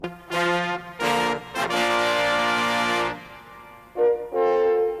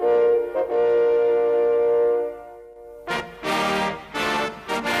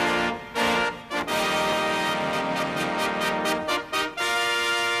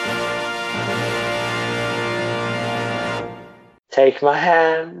Take my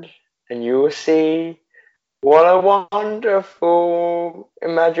hand, and you will see what a wonderful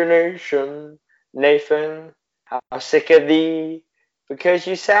imagination. Nathan, how sick of thee, because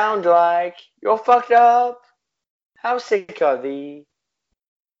you sound like you're fucked up. How sick are thee?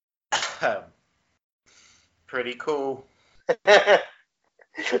 Pretty cool.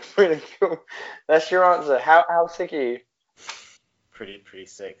 Really cool. That's your answer. How sick are you? Pretty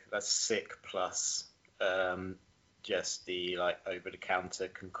sick. That's sick plus just the like over-the-counter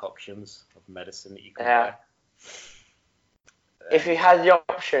concoctions of medicine that you can buy. If you had the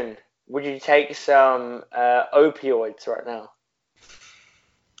option, would you take some opioids right now?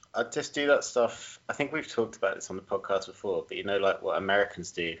 I'd just do that stuff. I think we've talked about this on the podcast before, but you know, like what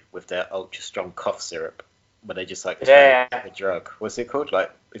Americans do with their ultra strong cough syrup, where they just like turn it into a drug. What's it called?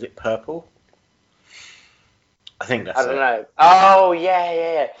 Like, is it purple? I think that's it. I don't know. Oh,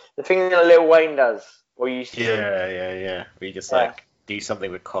 yeah. The thing that Lil Wayne does. Or used to. Yeah. We just like do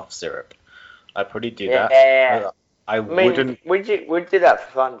something with cough syrup. I'd probably do that. Yeah. I wouldn't. We'd do that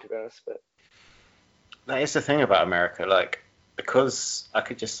for fun, to be honest. But that is the thing about America, like, because I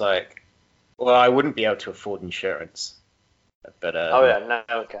could just like, well, I wouldn't be able to afford insurance. But no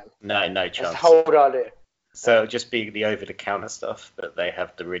one can. No chance. That's the whole idea. So it'll just be the over-the-counter stuff, but they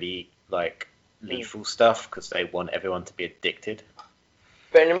have the really like lethal stuff because they want everyone to be addicted.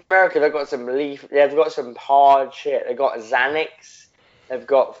 But in America, they've got some hard shit. They've got Xanax. They've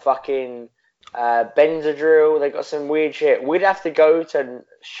got fucking Benadryl. They've got some weird shit. We'd have to go to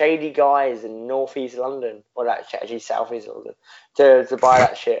Shady Guys in northeast London, or actually southeast London, to buy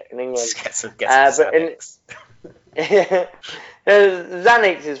that shit in England. Get some Xanax.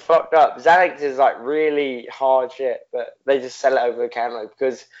 Xanax is fucked up. Xanax is like really hard shit, but they just sell it over the counter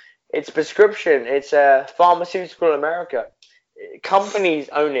because it's prescription. It's a pharmaceutical in America. Companies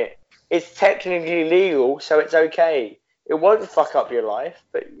own it. It's technically legal, so it's okay. It won't fuck up your life,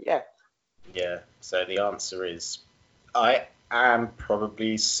 but yeah. Yeah, so the answer is I am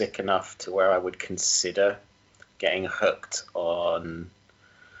probably sick enough to where I would consider getting hooked on,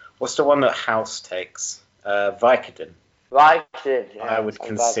 what's the one that House takes? Vicodin. Vicodin, yeah. I would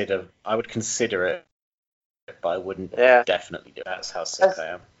consider it, but I wouldn't definitely do it. That's how sick I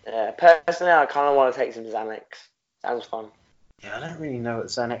am. Yeah, personally, I kind of want to take some Xanax. Sounds fun. Yeah, I don't really know what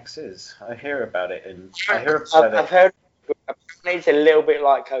Xanax is. I hear about it, and I've heard it's a little bit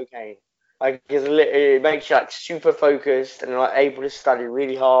like cocaine. Like it makes you like super focused and like able to study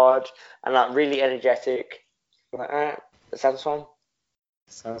really hard and like really energetic. Like, that sounds fun.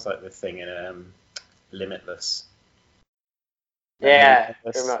 Sounds like the thing in Limitless. Yeah,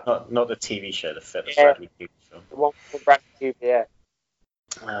 Limitless. Not the TV show, the Bradley Cooper film. The one with Bradley Cooper, yeah.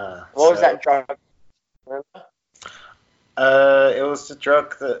 What was that drug? Remember? It was the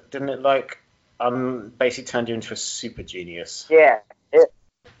drug that didn't it like basically turned you into a super genius. Yeah.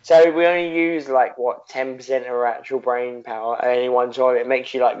 So we only use like 10% of our actual brain power at any one time. It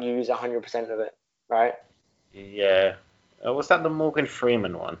makes you like use 100% of it, right? Yeah. Was that the Morgan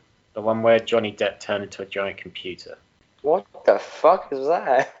Freeman one? The one where Johnny Depp turned into a giant computer? What the fuck is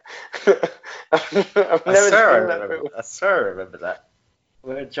that? I swear I remember that.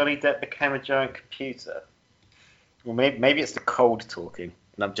 Where Johnny Depp became a giant computer. Well, maybe it's the cold talking,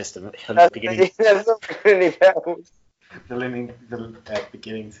 and I'm just beginning. That's not really bells. Beginning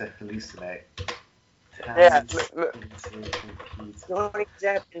to hallucinate. Yeah. Johnny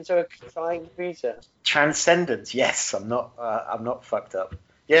Depp into a giant computer. Transcendence. Yes, I'm not fucked up.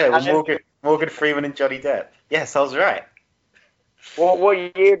 Yeah, well, Morgan Freeman and Johnny Depp. Yes, I was right. What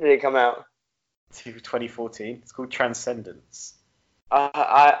year did it come out? 2014. It's called Transcendence.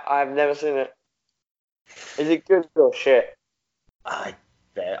 I've never seen it. Is it good or shit?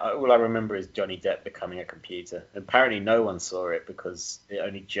 All I remember is Johnny Depp becoming a computer. Apparently no one saw it because it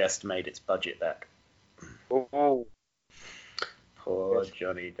only just made its budget back. Ooh. Poor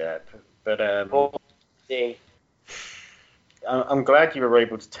Johnny Depp. But I'm glad you were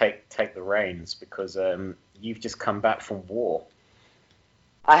able to take the reins because you've just come back from war.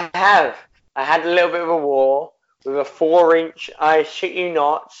 I have. I had a little bit of a war with a 4-inch, I shit you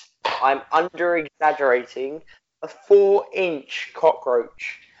not, I'm under-exaggerating, a 4-inch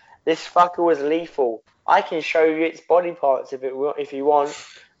cockroach. This fucker was lethal. I can show you its body parts if you want.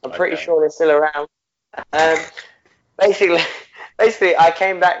 I'm pretty sure they're still around. Basically, I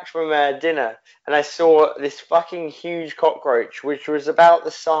came back from dinner and I saw this fucking huge cockroach, which was about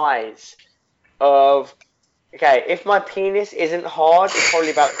the size of... Okay, if my penis isn't hard, it's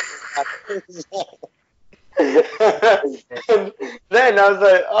probably about... And then I was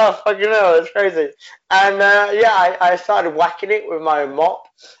like, oh, fucking hell, that's crazy. And I started whacking it with my mop,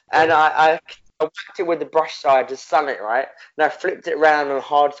 and I I whacked it with the brush side to stun it, right? And I flipped it around on the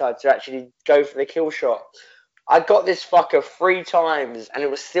hard side to actually go for the kill shot. I got this fucker 3 times and it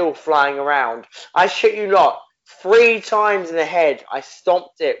was still flying around. I shit you not, 3 times in the head, I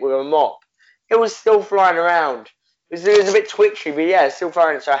stomped it with a mop. It was still flying around. It was a bit twitchy, but yeah, it's still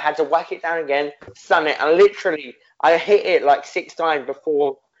flying. So I had to whack it down again, stun it, and literally, I hit it like 6 times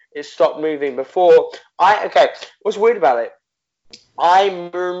before it stopped moving. What's weird about it? I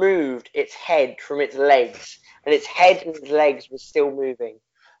removed its head from its legs, and its head and its legs were still moving.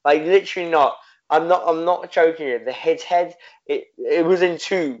 Like literally not. I'm not joking you. The head, it was in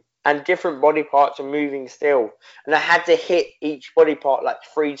two, and different body parts are moving still. And I had to hit each body part like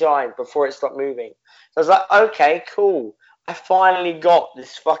 3 times before it stopped moving. So I was like, okay, cool. I finally got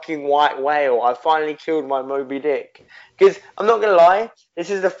this fucking white whale. I finally killed my Moby Dick. Because I'm not gonna lie, this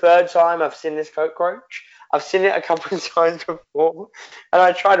is the 3rd time I've seen this cockroach. I've seen it a couple of times before, and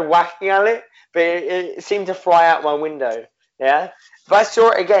I tried whacking at it, but it seemed to fly out my window. Yeah, if I saw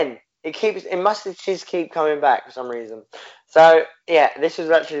it again, it must just keep coming back for some reason. So yeah, this was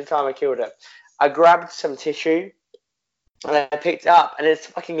actually the time I killed it. I grabbed some tissue and I picked it up, and its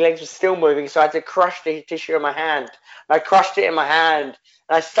fucking legs were still moving, so I had to crush the tissue in my hand. And I crushed it in my hand,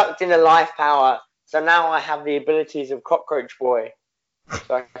 and I sucked in the life power. So now I have the abilities of Cockroach Boy.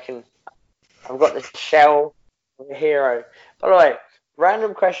 So I've got the shell of a hero. By the way,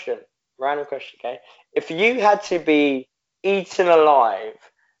 random question, okay? If you had to be eaten alive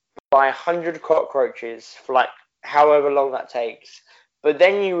by 100 cockroaches for like however long that takes, but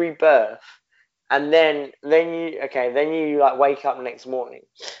then you rebirth, and then you like wake up the next morning,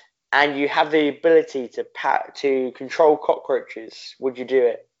 and you have the ability to control cockroaches, would you do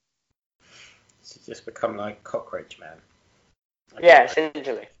it? So just become like Cockroach Man. Yeah,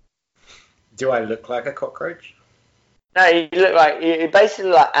 essentially. Do I look like a cockroach? No, you're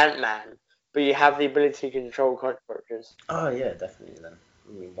basically like Ant-Man, but you have the ability to control cockroaches. Oh yeah, definitely then.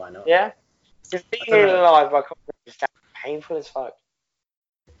 I mean, why not? Yeah? Because being alive by cockroaches sounds painful as fuck.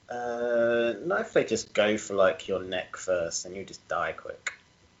 Not if they just go for like your neck first, and you just die quick,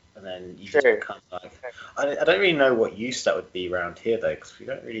 and then you just become like. I don't really know what use that would be around here though, because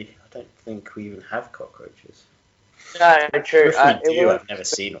I don't think we even have cockroaches. No, true. If we do, I've never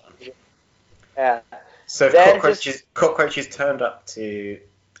seen one. Yeah. So cockroaches turned up to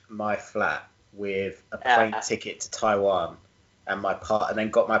my flat with a plane ticket to Taiwan and and then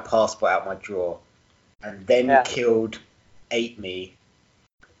got my passport out my drawer, and then ate me,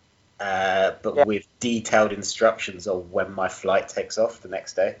 but with detailed instructions on when my flight takes off the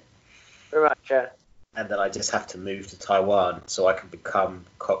next day. Pretty much, yeah. And then I just have to move to Taiwan so I can become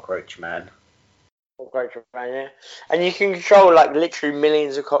Cockroach Man. Cockroach Man, yeah. And you can control like literally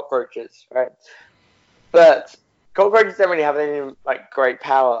millions of cockroaches, right? But cockroaches don't really have any like great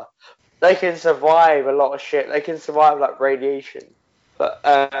power. They can survive a lot of shit. They can survive like radiation. But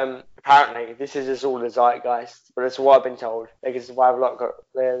apparently this is just all the zeitgeist. But it's what I've been told. They can survive a lot.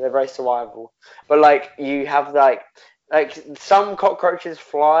 They're very survivable. But like you have like some cockroaches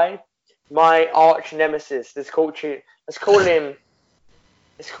fly. My arch nemesis. Let's call him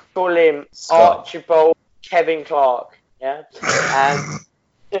Scott. Archibald Kevin Clark. Yeah.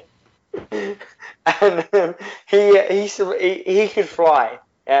 And he could fly.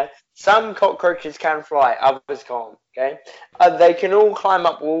 Yeah, some cockroaches can fly, others can't. Okay, they can all climb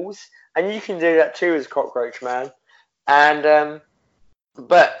up walls, and you can do that too as Cockroach Man. And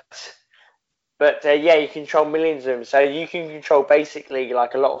but yeah, you control millions of them, so you can control basically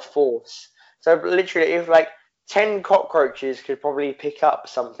like a lot of force. So literally, if like 10 cockroaches could probably pick up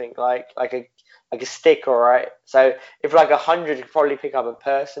something like a stick, alright. So if like 100 could probably pick up a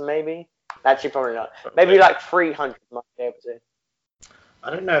person, maybe. Actually, probably not. Maybe like 300 might be able to. I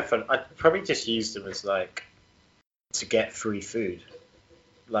don't know if I'd probably just use them as like to get free food.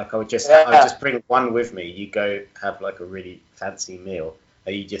 Like I would just bring one with me. You go have like a really fancy meal,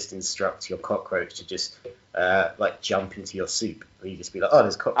 and you just instruct your cockroach to just like jump into your soup. Or you just be like, oh,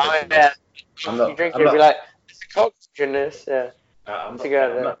 there's cockroach. Oh yeah. I'm not. Be like, there's a cockroach in this. Yeah. I'm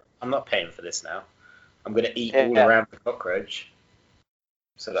not paying for this now. I'm gonna eat all around the cockroach,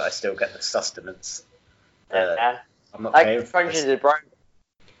 so that I still get the sustenance. I'm not paying for this.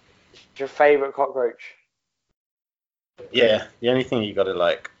 What's your favourite cockroach? Yeah, the only thing you got to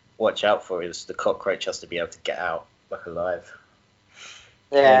like watch out for is the cockroach has to be able to get out like alive.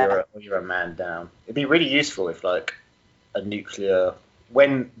 Yeah. Or you're a man down. It'd be really useful if like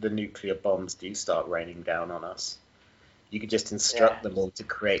when the nuclear bombs do start raining down on us, you could just instruct them all to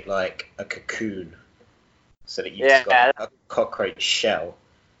create like a cocoon, so that you've just got a cockroach shell,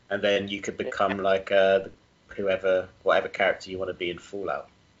 and then you could become like whatever character you want to be in Fallout.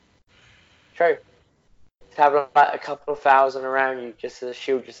 True. To have like a couple of thousand around you just to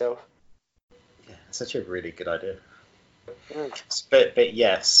shield yourself. Yeah, such a really good idea. Mm. But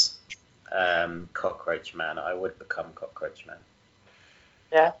yes, Cockroach Man. I would become Cockroach Man.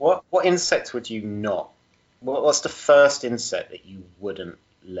 Yeah. What insect would you not? What's the first insect that you wouldn't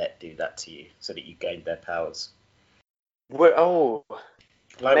let do that to you, so that you gained their powers? Oh,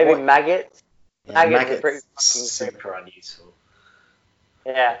 Like maybe what? maggots. Yeah, Maggots are pretty maggots fucking sick. super unuseful.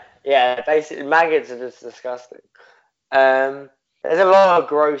 Yeah. Basically, maggots are just disgusting. There's a lot of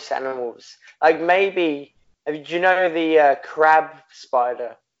gross animals. Like maybe, do you know the crab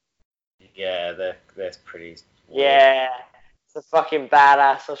spider? Yeah, they're pretty weird. Yeah, it's a fucking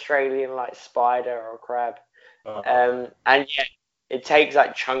badass Australian like spider or crab. Oh, And yeah, it takes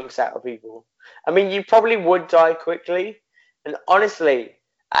like chunks out of people. I mean, you probably would die quickly. And honestly,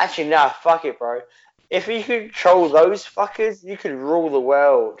 actually, nah, fuck it, bro. If you could control those fuckers, you could rule the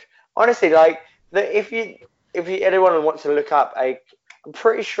world. Honestly, like if you anyone wants to look up I'm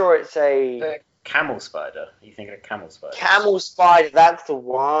pretty sure it's a the camel spider. You think of a camel spider? camel spider. That's the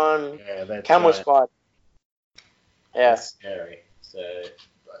one. Yeah, they're Camel giant. spider. They're Yeah, scary. So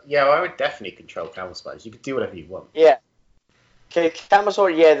yeah, I would definitely control camel spiders. You could do whatever you want. yeah. Okay, camel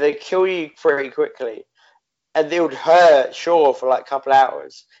spider. Yeah, they kill you pretty quickly. And it would hurt, sure, for like a couple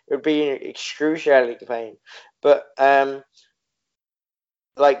hours. It would be excruciating pain, but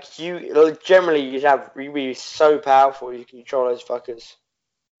like generally you'd be so powerful you can control those fuckers.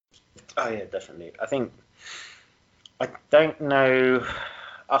 Oh yeah, definitely. I don't know.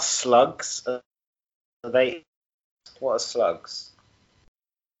 Are slugs? Are they? What are slugs?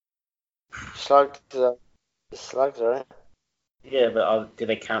 Slugs, right? Yeah, but do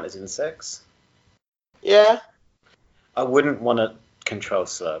they count as insects? Yeah. I wouldn't want to control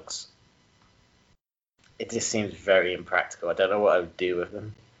slugs. It just seems very impractical. I don't know what I would do with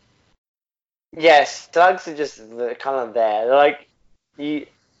them. Yes, slugs are just kind of there. They're like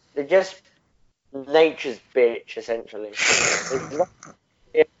they're just nature's bitch essentially.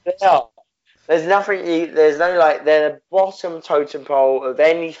 Yeah, they are. There's nothing. There's no like. They're the bottom totem pole of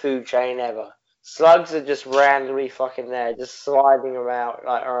any food chain ever. Slugs are just randomly fucking there, just sliding around.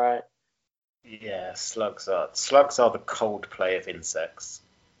 Like, all right. Yeah, slugs are the Coldplay of insects.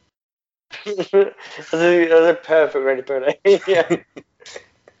 That's a perfect way to put it. Yeah.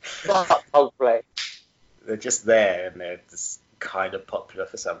 Fuck Coldplay. They're just there and they're just kind of popular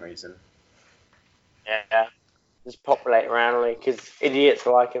for some reason. Yeah. Just populate randomly because idiots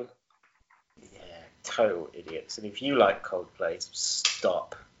like him. Yeah, total idiots. And if you like Coldplay,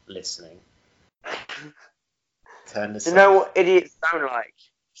 stop listening. Turn this Do you know off. what idiots don't like?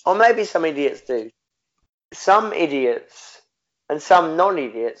 Or maybe some idiots do. Some idiots and some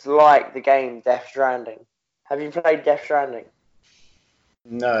non-idiots like the game Death Stranding. Have you played Death Stranding?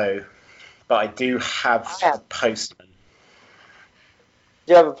 No, but I do have I a have. postman.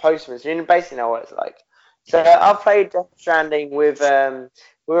 Do you have a postman? So you basically know what it's like. So I played Death Stranding with a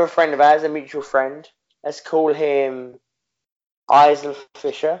friend of ours, a mutual friend. Let's call him Isla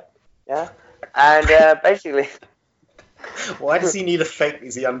Fisher. Yeah, and basically Why does he need a fake?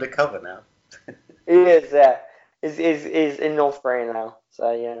 Is he undercover now? he is in North Korea now.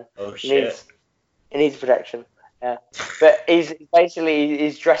 So yeah, Oh he shit. needs protection. Yeah, but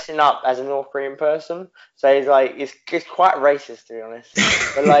he's dressing up as a North Korean person. So he's like it's quite racist to be honest.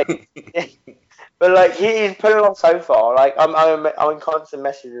 But like. But like he's putting it on so far. Like I'm in constant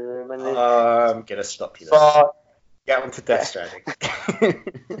message with him, and I'm gonna stop you there. Get on to Death Stranding.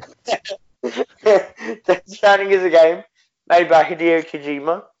 Death Stranding is a game made by Hideo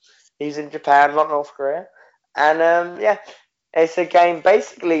Kojima. He's in Japan, not North Korea, and yeah, it's a game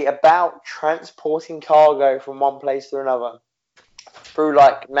basically about transporting cargo from one place to another through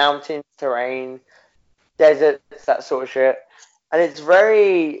like mountains, terrain, deserts, that sort of shit. And it's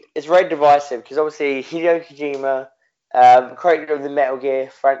very divisive because obviously Hideo Kojima, creator of the Metal Gear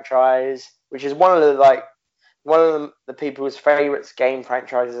franchise, which is one of the people's favorites game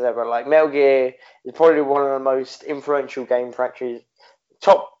franchises ever. Like Metal Gear is probably one of the most influential game franchises,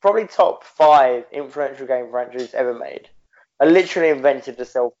 probably top 5 influential game franchises ever made. I literally invented the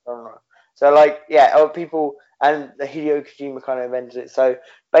stealth genre. So like yeah, people and the Hideo Kojima kind of invented it. So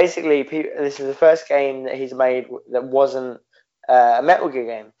basically, this is the first game that he's made that wasn't a Metal Gear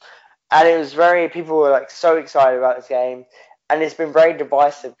game, and it was people were like so excited about this game, and it's been very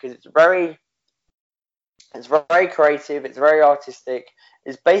divisive because it's very creative, it's very artistic.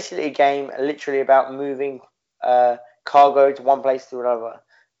 It's basically a game literally about moving cargo to one place to another.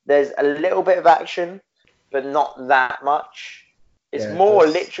 There's a little bit of action, but not that much. It's Yeah, more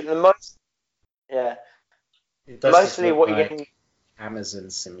literally the most. Yeah, it does just mostly look what you're like getting. Amazon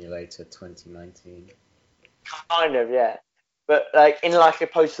Simulator 2019. Kind of, yeah. But like in like a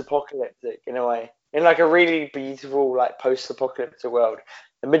post-apocalyptic in a way, in like a really beautiful like post-apocalyptic world.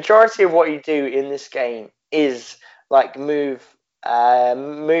 The majority of what you do in this game is like move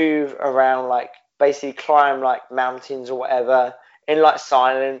around, like basically climb like mountains or whatever in like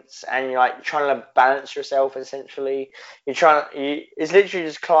silence, and you're like trying to balance yourself essentially. It's literally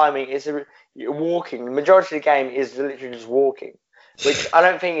just climbing. You're walking. The majority of the game is literally just walking, which I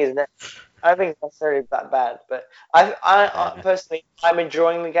don't think it's necessarily that bad, but I personally, I'm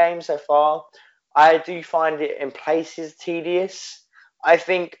enjoying the game so far. I do find it in places tedious. I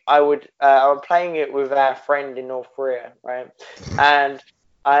think I'm playing it with our friend in North Korea, right? And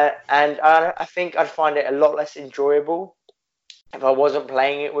I think I'd find it a lot less enjoyable if I wasn't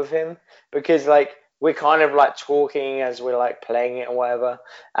playing it with him, because like we're kind of like talking as we're like playing it or whatever,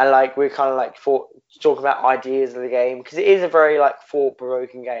 and like we're kind of like talking about ideas of the game, because it is a very like thought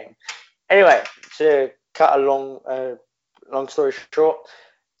provoking game. Anyway, to cut a long story short,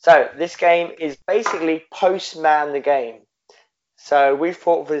 so this game is basically Postman the game. So we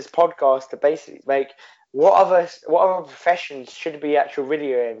thought for this podcast to basically make what other professions should be actual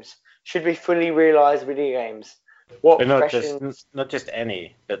video games, should be fully realized video games. What But professions? not just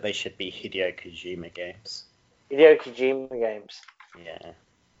any, but they should be Hideo Kojima games. Hideo Kojima games. Yeah.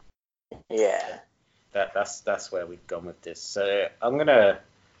 Yeah. That's where we've gone with this. So I'm gonna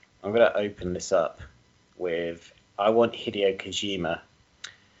open this up with, I want Hideo Kojima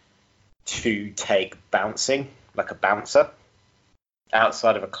to take bouncing, like a bouncer,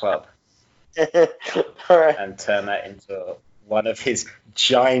 outside of a club Alright. and turn that into one of his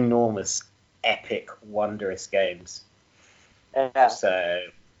ginormous, epic, wondrous games. Yeah. So,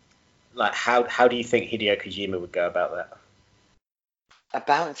 like, how do you think Hideo Kojima would go about that? A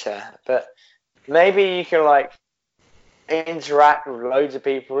bouncer, but maybe you can like interact with loads of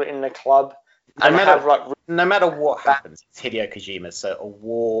people in the club and have like. No matter what happens, it's Hideo Kojima, so a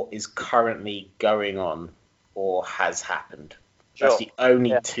war is currently going on or has happened. Sure. That's the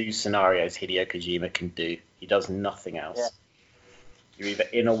only two scenarios Hideo Kojima can do. He does nothing else. Yeah. You're either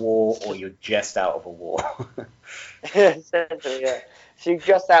in a war or you're just out of a war. Essentially, yeah. So you're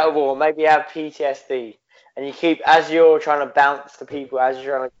just out of war, maybe you have PTSD, and you keep, as you're trying to bounce the people, as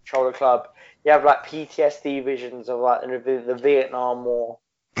you're trying to control the club, you have like PTSD visions of like the Vietnam War.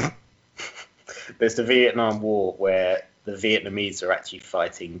 There's the Vietnam War where the Vietnamese are actually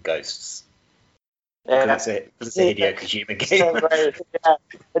fighting ghosts. Yeah. That's it. It's a Hideo Kojima game. Yeah,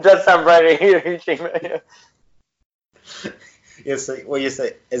 it does sound very Kojima. Yeah, so, well, you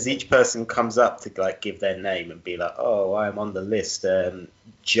say as each person comes up to like give their name and be like, "Oh, I'm on the list.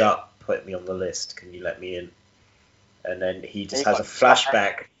 Jut put me on the list. Can you let me in?" And then he just has a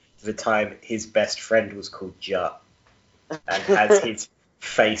flashback to the time his best friend was called Jut and has his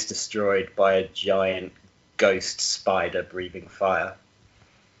face destroyed by a giant ghost spider breathing fire.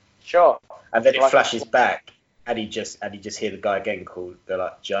 Sure. And then it flashes back, and he just hear the guy again called. They're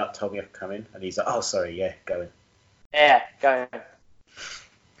like, "Jut told me I could come in," and he's like, "Oh, sorry, yeah, go in." Yeah, go in.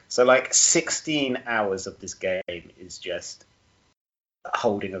 So like 16 hours of this game is just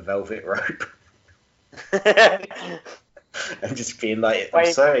holding a velvet rope and just being like,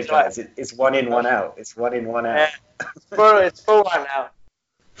 "I'm sorry, guys, it's one in, one out. It's one in, one out." It's full right now.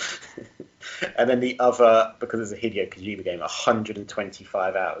 And then the other, because it's a Hideo Kojima game,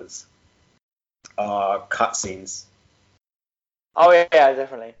 125 hours are cutscenes. Oh yeah,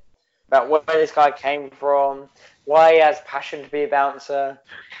 definitely. About where this guy came from, why he has passion to be a bouncer,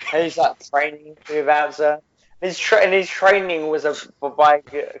 and he's like training to be a bouncer. His training was by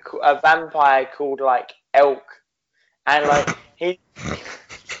a vampire called like Elk, and like he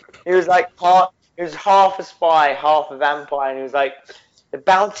was like he was half a spy, half a vampire, and he was like, the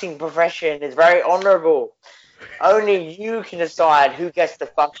bouncing profession is very honourable. Only you can decide who gets to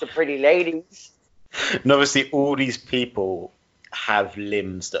fuck the pretty ladies. And obviously, all these people have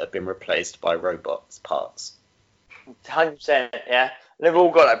limbs that have been replaced by robots parts. 100%, yeah. And they've all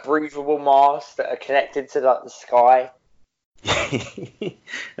got like breathable masks that are connected to like the sky.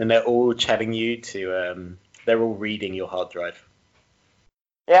 And they're all chatting you to. They're all reading your hard drive.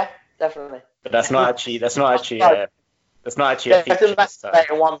 Yeah, definitely. But that's not actually a feature this time.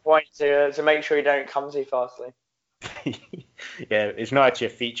 At one point to make sure you don't come too fastly. Yeah, it's not actually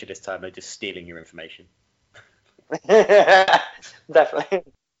a feature this time. They're just stealing your information. Definitely.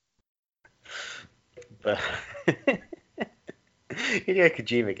 But Hideo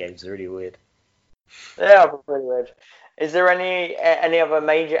Kojima games are really weird. Yeah, pretty weird. Is there any other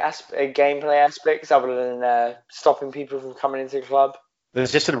major gameplay aspects other than stopping people from coming into the club?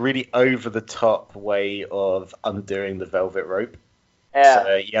 There's just a really over-the-top way of undoing the velvet rope. Yeah.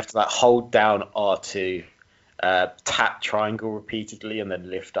 So you have to like hold down R2, tap triangle repeatedly, and then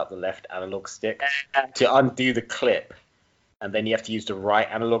lift up the left analog stick to undo the clip. And then you have to use the right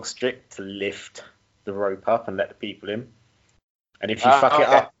analog stick to lift the rope up and let the people in. And if you fuck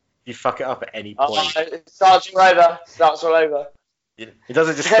it up at any point, it starts all over. It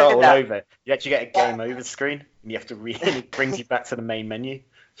doesn't just start all over. You actually get a game over screen, and you have to it brings you back to the main menu.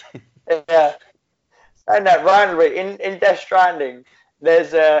 Yeah. And that randomly in Death Stranding,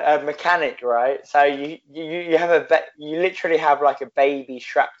 there's a mechanic, right? So you you literally have like a baby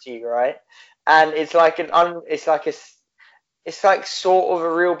strapped to you, right? And it's like it's like sort of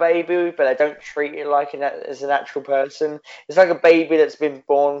a real baby, but they don't treat it like as an actual person. It's like a baby that's been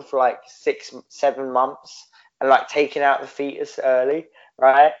born for like 6-7 months and like taking out the fetus early,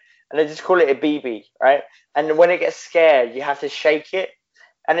 right? And they just call it a BB, right? And when it gets scared, you have to shake it,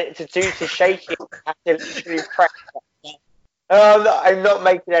 and to shake it, you have to literally press. I'm not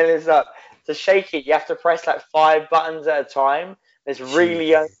making any of this up. To shake it, you have to press like 5 buttons at a time. It's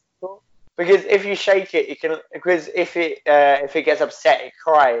really uncomfortable because if you shake it, if it gets upset, it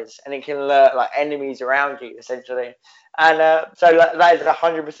cries and it can alert like enemies around you essentially. And so that is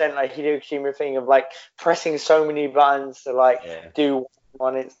 100% like Hideo Kojima thing of like pressing so many buttons to like do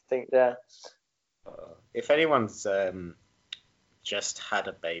one instinct there. If anyone's just had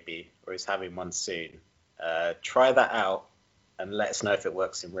a baby or is having one soon, try that out and let us know if it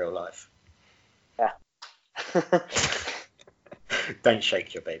works in real life. Yeah. Don't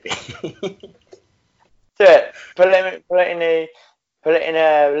shake your baby. Do it. Put it in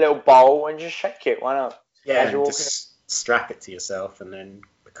a little bowl and just shake it. Why not? Yeah, and just strap it to yourself and then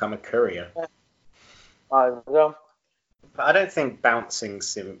become a courier. Yeah. But I don't think Bouncer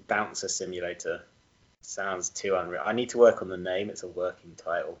Simulator sounds too unreal. I need to work on the name. It's a working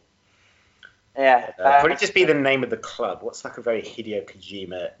title. Yeah. Probably just be the name of the club. What's like a very Hideo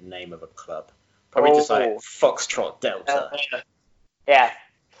Kojima name of a club? Probably just like Foxtrot Delta. Yeah.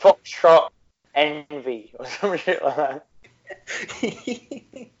 Foxtrot Envy or some shit like that.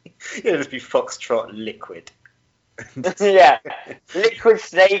 It'll just be Foxtrot Liquid. Yeah. Liquid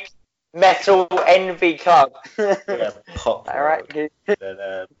Snake Metal Envy Club. Yeah, pop. All right.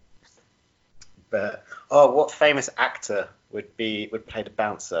 But what famous actor would play the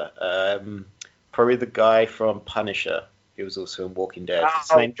bouncer? Probably the guy from Punisher. He was also in Walking Dead.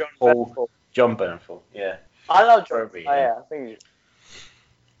 His name John Bernthal. Yeah. I love John. Yeah, I think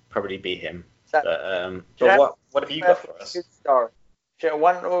probably be him. So, but what have you got for us?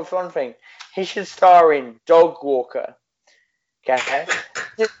 One thing. He should star in Dog Walker. Okay.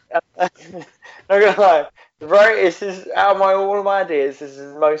 Not gonna lie. This is out of all of my ideas. This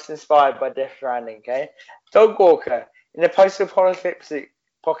is most inspired by Death Stranding. Okay. Dog Walker in the post-apocalyptic.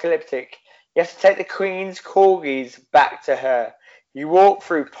 You have to take the Queen's corgis back to her. You walk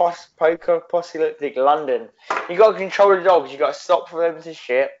through post-apocalyptic London. You got to control the dogs. You got to stop for them to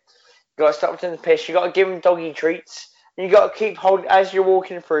shit. You got to stop them to piss. You got to give them doggy treats. And you got to keep holding as you're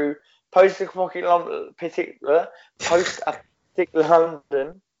walking through post-apocalyptic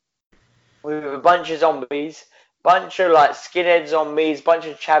London with a bunch of zombies, bunch of like skinhead zombies, bunch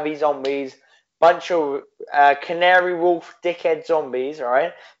of chavvy zombies, bunch of canary wolf dickhead zombies. All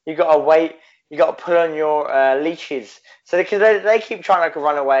right, you got to wait. You got to put on your leashes. So because they keep trying to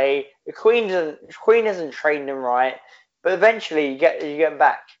run away, the Queen hasn't trained them right. But eventually you get them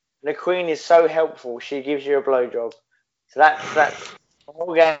back. And the Queen is so helpful. She gives you a blowjob. So that's the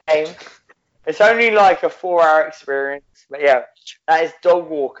whole game. It's only like a 4-hour experience. But yeah, that is Dog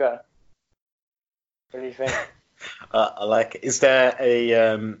Walker. What do you think? I like it. Is there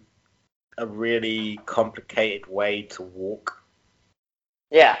a really complicated way to walk?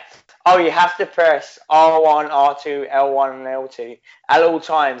 Yeah. Oh, you have to press R1, R2, L1, and L2 at all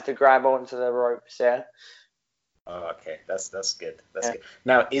times to grab onto the ropes. Yeah. Oh, okay. That's good. That's good.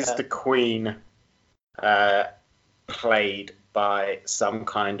 Now, is the Queen played by some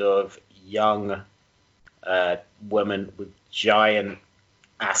kind of young woman with giant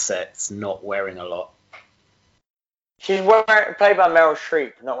assets, not wearing a lot? She's played by Meryl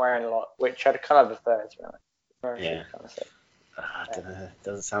Streep, not wearing a lot, which I'd kind of prefer, to be honest. Yeah. I don't know.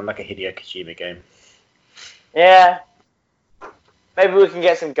 Doesn't sound like a Hideo Kojima game. Yeah. Maybe we can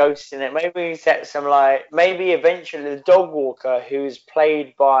get some ghosts in it. Maybe we can set some maybe eventually the Dog Walker, who's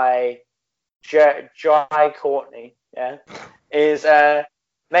played by Jai Courtney, is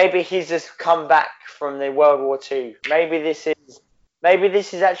maybe he's just come back from the World War II. Maybe this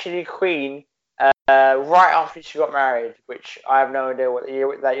is actually the Queen right after she got married, which I have no idea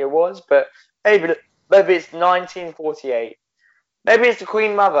what that year was, but maybe it's 1948. Maybe it's the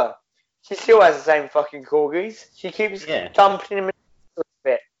Queen Mother. She still has the same fucking corgis. She keeps dumping them in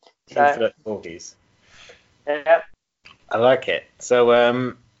So, Infinite corgis. yeah. I like it.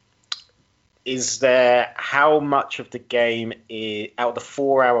 So, is there how much of the game is out of the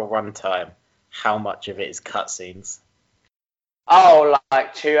 4-hour runtime? How much of it is cutscenes? Oh,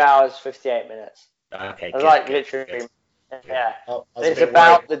 like 2 hours 58 minutes. Okay, It's good, like good, literally, good. yeah. I was a It's bit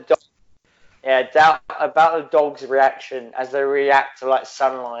about worried. the dog. Yeah, about the dog's reaction as they react to like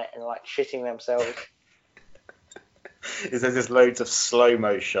sunlight and like shitting themselves. Is there just loads of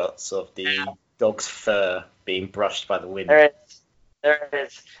slow-mo shots of the dog's fur being brushed by the wind? There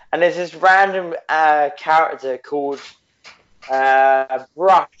is, and there's this random character called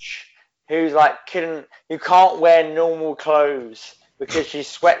Brush, who's like who can't wear normal clothes because she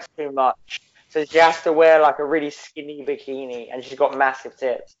sweats too much, so she has to wear like a really skinny bikini, and she's got massive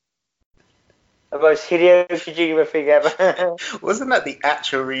tits. The most Hideo Kojima thing ever. Wasn't that the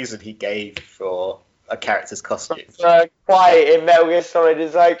actual reason he gave for a character's costume? Quiet in Metal Gear Solid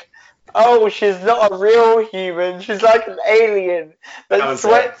is like, oh, she's not a real human. She's like an alien that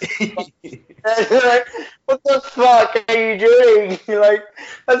sweats. Like, what the fuck are you doing? Like,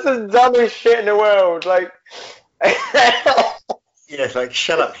 that's the dumbest shit in the world. Like, yeah, like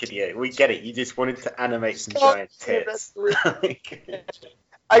shut up, Hideo. We get it. You just wanted to animate some giant tits.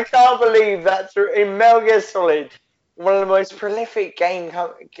 I can't believe that's in Metal Gear Solid, one of the most prolific game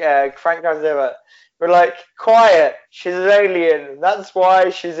franchises ever. We're like, quiet, she's an alien. That's why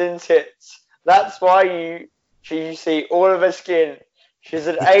she's in tits. That's why you see all of her skin. She's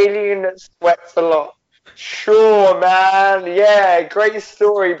an alien that sweats a lot. Sure, man. Yeah, great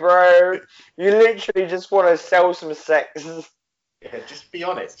story, bro. You literally just want to sell some sex. Yeah, just be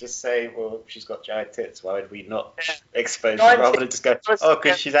honest. Just say, well, she's got giant tits. Why would we not expose her rather than just go, oh,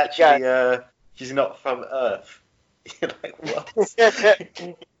 because she's actually, she's not from Earth. You're like, what?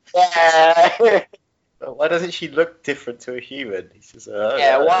 Yeah. Why doesn't she look different to a human? He says,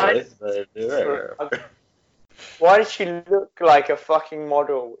 why does she look like a fucking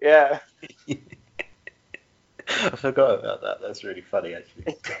model? Yeah. I forgot about that. That's really funny,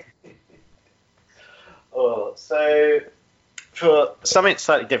 actually. Oh, so for something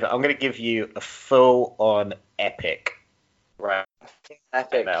slightly different, I'm going to give you a full-on epic right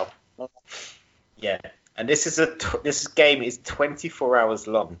now. Yeah, and this game is 24 hours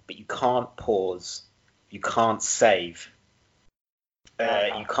long, but you can't pause, you can't save,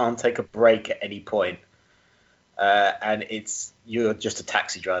 you can't take a break at any point, and you're just a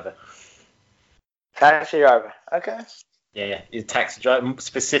taxi driver. Taxi driver. Okay. Yeah, you're a taxi driver.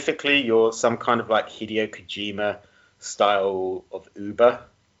 Specifically, you're some kind of like Hideo Kojima style of Uber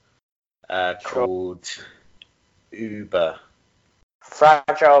called Uber.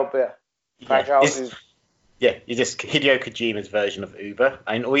 Fragile Uber. Yeah, you're just Hideo Kojima's version of Uber.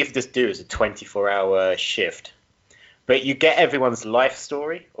 And all you have to just do is a 24-hour shift. But you get everyone's life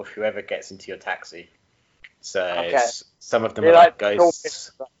story of whoever gets into your taxi. So some of them are like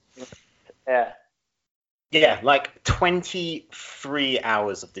ghosts. Yeah. Yeah, like 23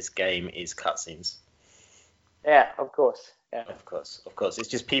 hours of this game is cutscenes. Yeah, of course. Yeah. Of course. It's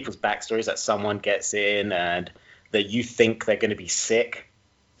just people's backstories that someone gets in and that you think they're going to be sick.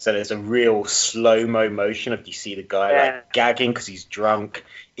 So there's a real slow-mo motion of you see the guy like gagging because he's drunk.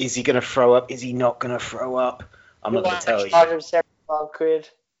 Is he going to throw up? Is he not going to throw up? I'm not going to tell you. Charge him £75.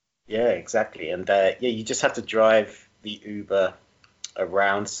 Yeah, exactly. And you just have to drive the Uber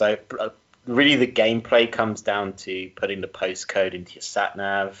around. So really the gameplay comes down to putting the postcode into your sat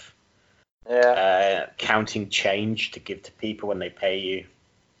nav. Yeah. Counting change to give to people when they pay you.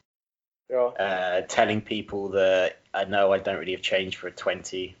 Sure. Telling people that I know I don't really have change for a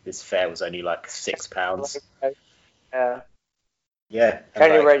 20. This fare was only like £6. Yeah. Yeah.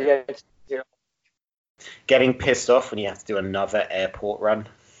 Getting pissed off when you have to do another airport run.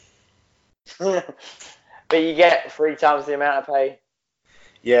 But you get 3 times the amount of pay.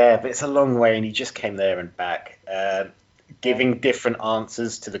 Yeah, but it's a long way and you just came there and back. Giving different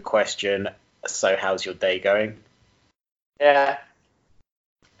answers to the question, so how's your day going? Yeah.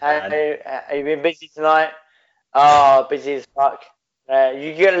 Have you been busy tonight? Oh, busy as fuck.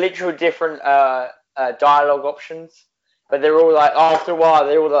 You get literal different dialogue options, but they're all like, after a while,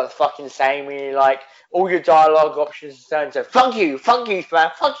 they're all like the fucking same. And you're like, all your dialogue options turn to, fuck you,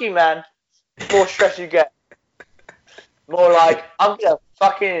 man. The more stress you get. More like, I'm gonna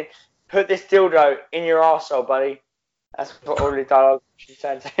fucking put this dildo in your arsehole, buddy. That's what all the dialogue options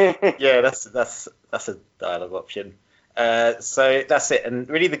turn to. Yeah, that's a dialogue option. So that's it, and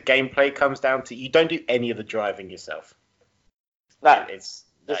really the gameplay comes down to you don't do any of the driving yourself. No,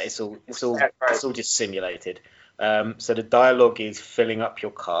 it's all just simulated. So the dialogue is filling up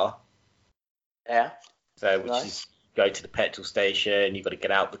your car. Yeah. So which is go to the petrol station. You've got to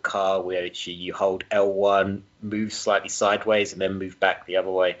get out the car, which you hold L1, move slightly sideways, and then move back the other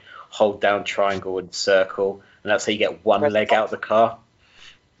way. Hold down triangle and circle, and that's how you get one leg out of the car.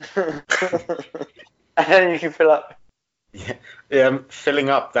 And then you can fill up. Yeah, filling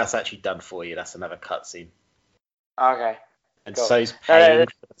up, that's actually done for you. That's another cutscene. Okay. And Cool. so's paying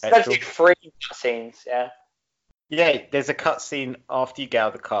for the petrol. Especially 3 cutscenes, yeah. Yeah, there's a cutscene after you get out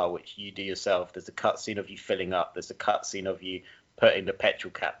of the car, which you do yourself. There's a cutscene of you filling up. There's a cutscene of you putting the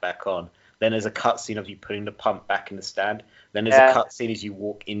petrol cap back on. Then there's a cutscene of you putting the pump back in the stand. Then there's a cutscene as you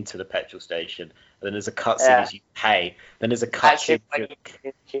walk into the petrol station. And then there's a cutscene as you pay. Then there's a cutscene.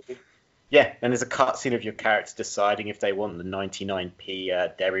 Yeah, and there's a cutscene of your character deciding if they want the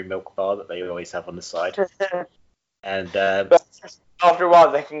 99p dairy milk bar that they always have on the side. And but after a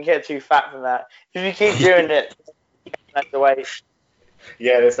while, they can get too fat from that. If you keep doing it, that's the way.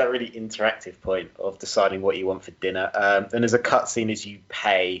 Yeah, there's that really interactive point of deciding what you want for dinner. Then there's a cutscene as you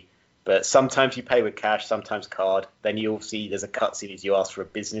pay, but sometimes you pay with cash, sometimes card. Then you'll see there's a cutscene as you ask for a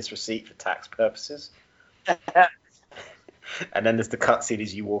business receipt for tax purposes. And then there's the cutscene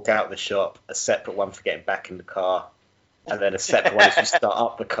as you walk out of the shop, a separate one for getting back in the car, and then a separate one as you start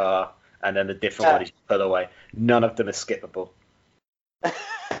up the car, and then a different one as you pull away. None of them are skippable.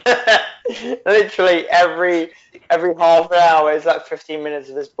 Literally every half an hour is like 15 minutes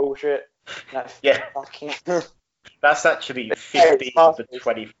of this bullshit. Yeah. Fucking... That's actually 15 of the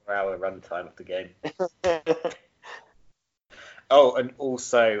 24-hour runtime of the game. Oh, and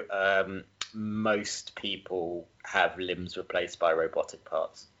also, most people have limbs replaced by robotic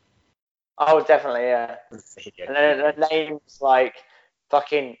parts. Oh, definitely, yeah. And then the names like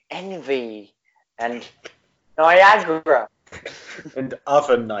fucking Envy and Niagara. And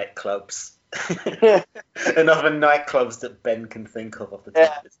other nightclubs. And other nightclubs that Ben can think of off the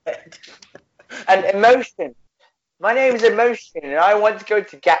top of his head. And Emotion. My name is Emotion, and I want to go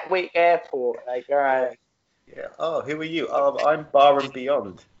to Gatwick Airport. Like, all right. Yeah. Oh, who are you? Oh, I'm Bar and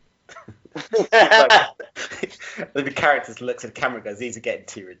Beyond. The characters looks at the camera and goes, these are getting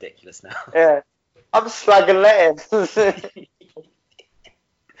too ridiculous now. Yeah. I'm slugging letters.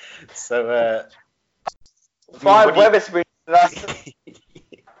 So, 5 Weatherspoons.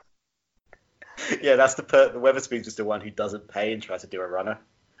 Yeah, that's the Weatherspoon's just the one who doesn't pay and tries to do a runner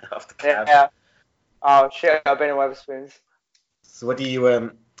after cab. Yeah. Oh shit! I've been in Weatherspoons. So what do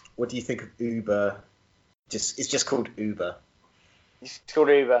you think of Uber? It's just called Uber. It's called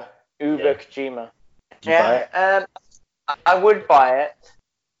Uber. Uber Kojima. Do you buy it? I would buy it.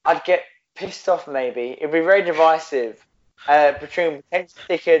 I'd get pissed off maybe. It'd be very divisive between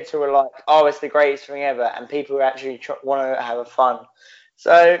potential kids who are like, "Oh, it's the greatest thing ever," and people who actually want to have a fun.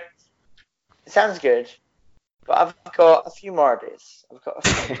 So it sounds good, but I've got a few more ideas.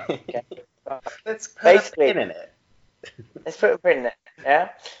 Okay. Let's put a pin in it. Let's put a pin in it. Yeah.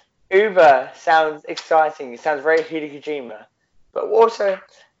 Uber sounds exciting. It sounds very Hideo Kojima, but also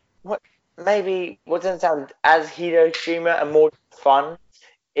what doesn't sound as Hideo Kojima and more fun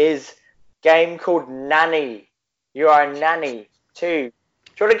is a game called Nanny. You are a nanny too.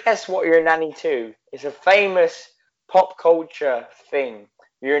 Do you want to guess what you're a nanny to? It's a famous pop culture thing.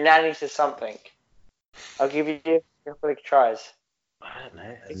 You're a nanny to something. I'll give you a couple of tries. I don't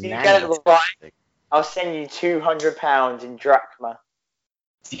know. If you get it right, I'll send you £200 in drachma.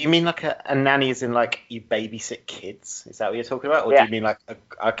 Do you mean like a nanny as in like you babysit kids? Is that what you're talking about? Or do you mean like,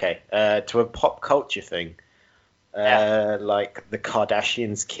 to a pop culture thing? Like the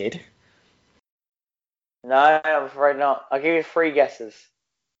Kardashians' kid? No, I'm afraid not. I'll give you 3 guesses.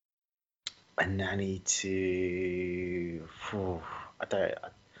 A nanny to... I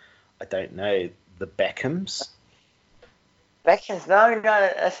don't know. The Beckhams? Beckhams? No,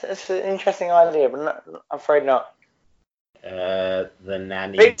 that's an interesting idea, but I'm afraid not. The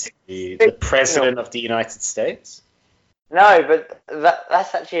nanny to the President of the United States? No, but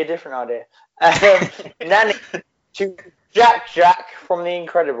that's actually a different idea. Nanny to Jack from The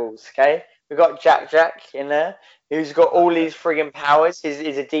Incredibles, okay? We've got Jack in there, who's got all these friggin' powers.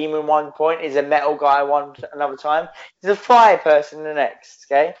 He's a demon one point, he's a metal guy another time. He's a fire person the next,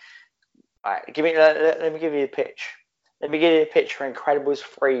 okay? Alright, let me give you a pitch. Let me give you a pitch for Incredibles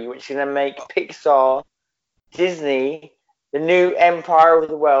 3, which is going to make Pixar, Disney, the new empire of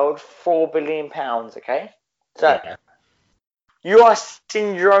the world, £4 billion, okay? So, you are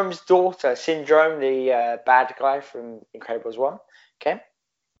Syndrome's daughter. Syndrome, the bad guy from Incredibles 1, okay?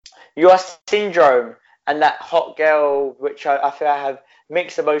 You are Syndrome, and that hot girl, which I feel I have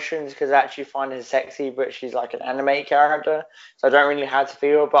mixed emotions because I actually find her sexy, but she's like an anime character, so I don't really know how to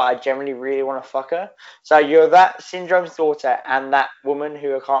feel, but I generally really want to fuck her. So you're that Syndrome's daughter and that woman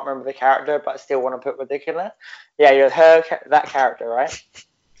who I can't remember the character, but I still want to put my dick in her. Yeah, you're that character, right?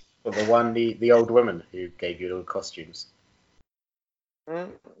 Well, the old woman who gave you all the costumes.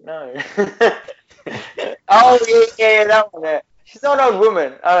 No. Oh yeah, that one. Yeah. She's not an old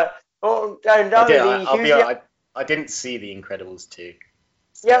woman. Oh no, I didn't see The Incredibles 2.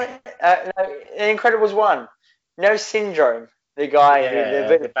 So. Yeah, no, Incredibles 1. No Syndrome. The guy,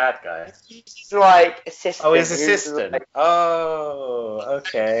 the bad guy. He's like assistant. Oh, his assistant. Like, oh,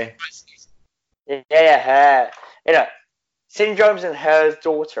 okay. Yeah. You know, Syndrome's and her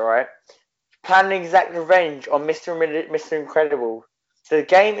daughter, right? Planning exact revenge on Mr. Incredible. So the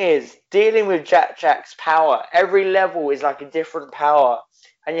game is dealing with Jack's power. Every level is like a different power,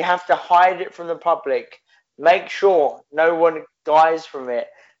 and you have to hide it from the public. Make sure no one dies from it,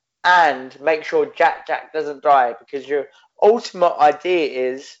 and make sure Jack doesn't die, because your ultimate idea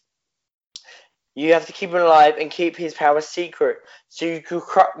is you have to keep him alive and keep his power secret. So you can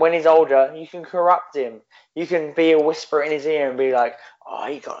when he's older, you can corrupt him. You can be a whisper in his ear and be like, "Oh,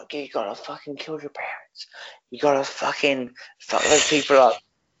 you gotta fucking kill your parents. You gotta fucking fuck those people up."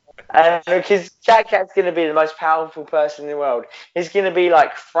 And because Jack's gonna be the most powerful person in the world, he's gonna be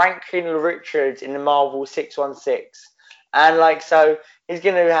like Franklin Richards in the Marvel 616, and like so he's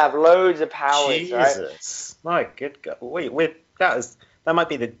gonna have loads of powers. Jesus, right? My good God! Wait, that might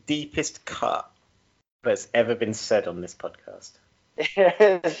be the deepest cut that's ever been said on this podcast. Yeah.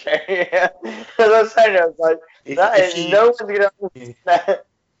 As I was saying, I was like, no one's gonna understand.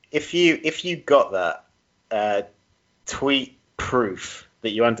 If you got that, tweet proof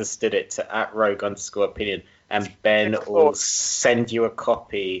that you understood it to @rogue_opinion, and Ben will send you a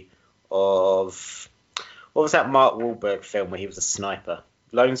copy of what was that Mark Wahlberg film where he was a sniper?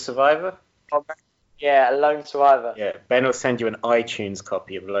 Lone Survivor? Yeah, Lone Survivor. Yeah, Ben will send you an iTunes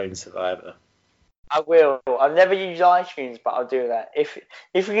copy of Lone Survivor. I will. I've never used iTunes, but I'll do that. If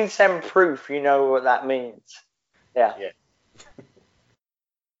you can send proof, you know what that means. Yeah.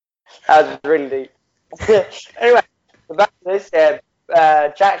 That was really deep. Anyway, back to this.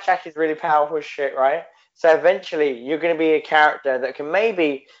 Jack is really powerful as shit, right? So eventually, you're going to be a character that can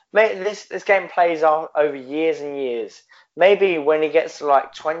maybe this game plays over years and years. Maybe when he gets to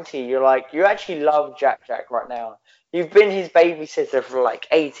like 20, you're like, you actually love Jack right now. You've been his babysitter for like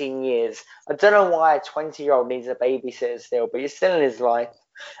 18 years. I don't know why a 20-year-old needs a babysitter still, but you're still in his life.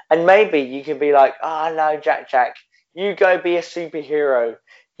 And maybe you can be like, oh no, Jack, you go be a superhero.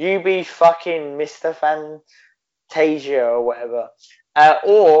 You be fucking Mr. Fantasia or whatever.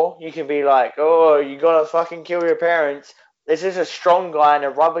 Or you can be like, oh, you gotta fucking kill your parents. This is a strong guy and a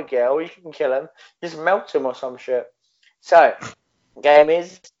rubber girl. You can kill him. Just melt him or some shit. So, game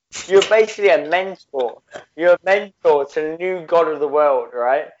is, you're basically a mentor. You're a mentor to the new god of the world,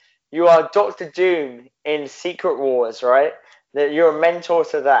 right? You are Doctor Doom in Secret Wars, right? That you're a mentor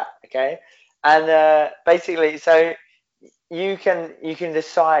to that, okay? And basically, so you can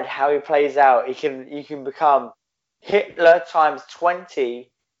decide how he plays out. You can become Hitler times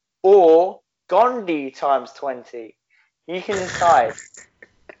 20 or Gandhi times 20. You can decide.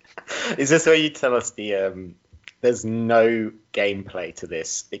 Is this where you tell us there's no gameplay to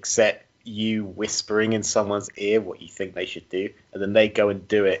this except you whispering in someone's ear what you think they should do, and then they go and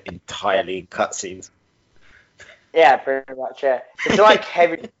do it entirely in cutscenes? Yeah, pretty much, yeah. It's like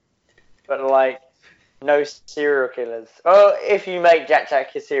heavy, but like no serial killers. Oh, if you make Jack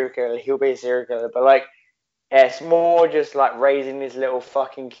a serial killer, he'll be a serial killer, but like, yeah, it's more just like raising this little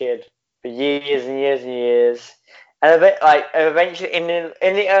fucking kid for years and years and years. And eventually, in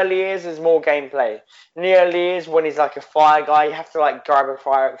the early years, there's more gameplay. In the early years, when he's like a fire guy, you have to like grab a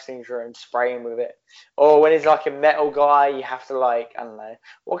fire extinguisher and spray him with it. Or when he's like a metal guy, you have to like, I don't know,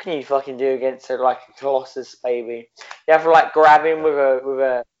 what can you fucking do against like a Colossus baby? You have to like grab him with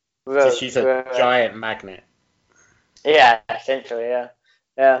a She's a giant magnet. Yeah, essentially,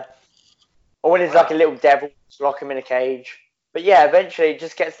 yeah. Or when he's like a little devil, just lock him in a cage. But yeah, eventually it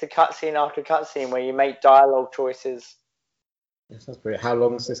just gets to cutscene after cutscene where you make dialogue choices. That sounds brilliant. How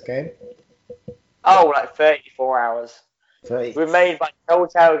long is this game? Oh, like 34 hours. 30. We're made by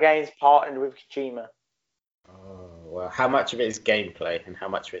Telltale Games partnered with Kojima. Oh, well, how much of it is gameplay and how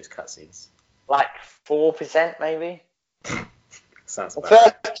much of it is cutscenes? Like 4% maybe. Sounds the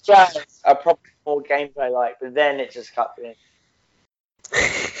about first shots are probably more gameplay like, but then it just cuts in.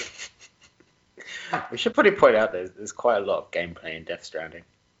 We should probably point out there's quite a lot of gameplay in Death Stranding.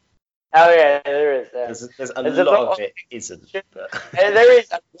 Oh yeah, there is. Yeah. There's a There's lot of it isn't. But there is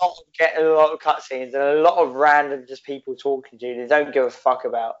a lot of cutscenes and a lot of random just people talking to you they don't give a fuck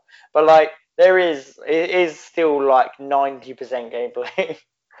about. But like it is still like 90% gameplay.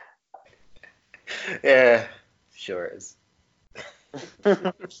 yeah, sure it is.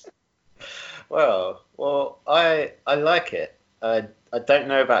 Well, I like it. I don't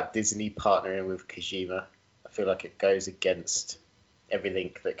know about Disney partnering with Kojima. I feel like it goes against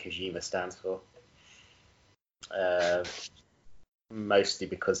everything that Kojima stands for. Uh, Mostly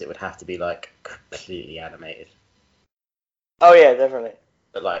because it would have to be like completely animated, Oh yeah, definitely.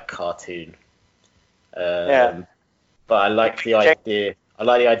 but like cartoon. Yeah. But I like the idea. I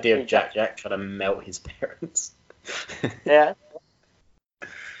like the idea of Jack trying to melt his parents. Yeah.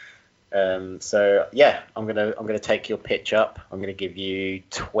 So yeah, I'm gonna take your pitch up. I'm gonna give you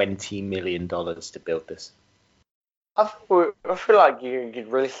 $20 million to build this. I feel like you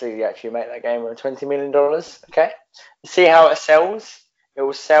could realistically actually make that game for $20 million. Okay. See how it sells. It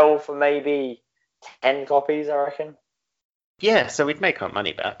will sell for maybe 10 copies, I reckon. Yeah, so we'd make our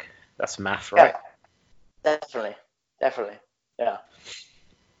money back. That's math, Yeah, right? definitely. Yeah.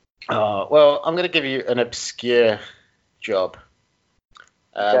 Well, I'm gonna give you an obscure job.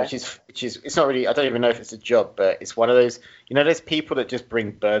 Okay. Which is it's not really, I don't even know if it's a job, but it's one of those, those people that just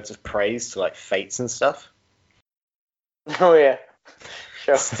bring birds of praise to like fates and stuff. Oh yeah.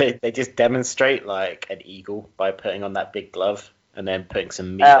 Sure. So they just demonstrate like an eagle by putting on that big glove and then putting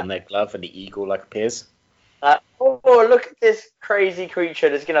some meat on their glove and the eagle like appears. Oh, look at this crazy creature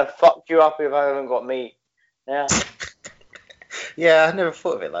that's gonna fuck you up if I haven't got meat. Yeah. Yeah, I never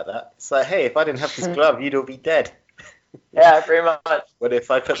thought of it like that. It's like, hey, if I didn't have this glove, you'd all be dead. Yeah, pretty much. What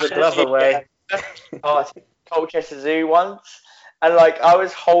if I put the glove away? Colchester Zoo once, and like I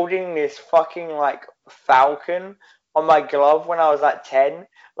was holding this fucking like falcon on my glove when I was like 10. And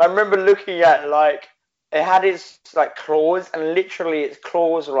I remember looking at like it had its like claws, and literally its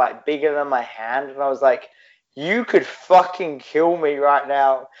claws were like bigger than my hand, and I was like, you could fucking kill me right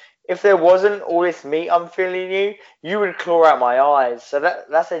now. If there wasn't all this meat I'm feeling you, you would claw out my eyes. So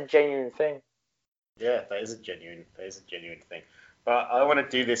that's a genuine thing. Yeah, that is a genuine thing. But I want to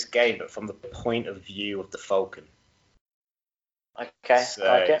do this game, but from the point of view of the falcon. Okay, So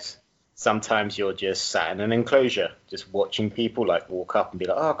I like it. sometimes you're just sat in an enclosure, just watching people like walk up and be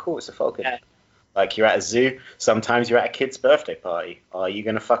like, "Oh, cool, it's a falcon." Yeah. Like you're at a zoo. Sometimes you're at a kid's birthday party. Are you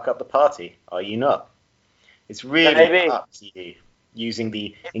gonna fuck up the party? Are you not? It's really Maybe. up to you. Using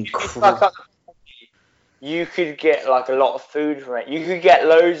the If you incredible. fuck up you could get like a lot of food from it. You could get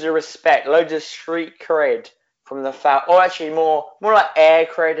loads of respect, loads of street cred from the Falcon, or actually more like air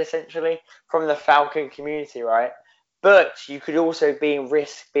cred essentially from the Falcon community, right? But you could also be in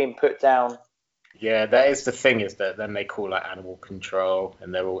risk being put down. Yeah, that is the thing, is that then they call like animal control,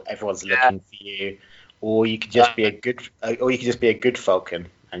 and everyone's looking for you, or you could just be a good falcon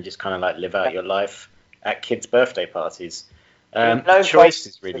and just kind of like live out your life at kids' birthday parties. The choice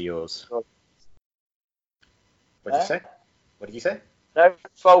is really yours. What did you say? What did you say? No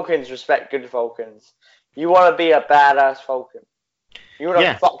falcons respect good falcons. You want to be a badass falcon. You want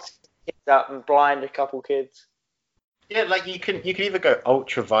to fuck kids up and blind a couple kids. Yeah, like you can either go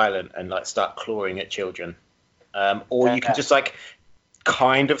ultra violent and like start clawing at children, or you can just like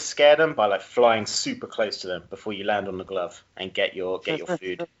kind of scare them by like flying super close to them before you land on the glove and get your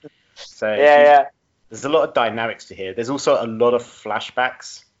food. So there's a lot of dynamics to here. There's also a lot of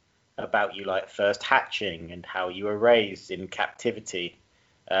flashbacks about you like first hatching and how you were raised in captivity,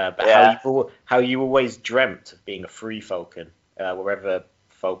 but how you always dreamt of being a free falcon, wherever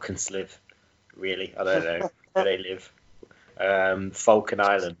falcons live. Really, I don't know where they live. Falcon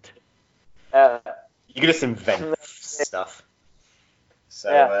Island. You can just invent stuff.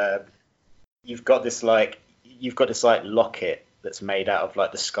 So you've got this like locket that's made out of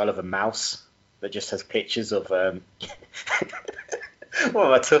like the skull of a mouse that just has pictures of what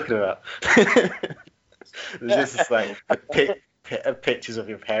am I talking about? There's just like pictures of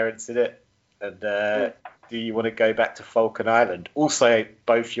your parents in it, and do you want to go back to Falcon Island? Also,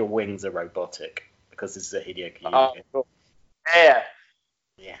 both your wings are robotic because this is a Hideo Kojima game. Cool. Yeah.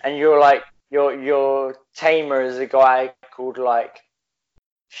 And you're like your tamer is a guy called like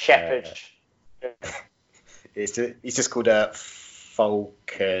Shepherd. It's just called a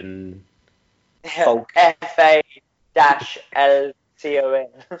Falcon. FA-LCON.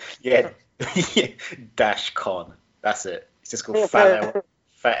 Yeah, -con. That's it. It's just called Fat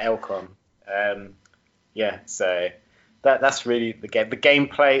Elcon. So that's really the game. The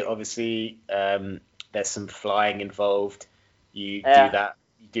gameplay, obviously, there's some flying involved. You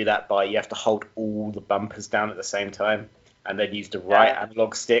do that by you have to hold all the bumpers down at the same time. and then use the right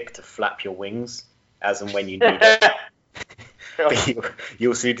analog stick to flap your wings as and when you need it. But you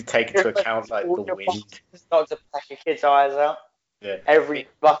also need to take into account like the wind. Not to pack your kids' eyes out. Yeah. Every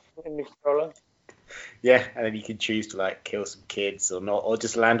button in the controller. Yeah, and then you can choose to like kill some kids or not, or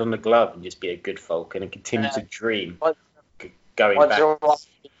just land on the glove and just be a good Falcon and continue to dream going back.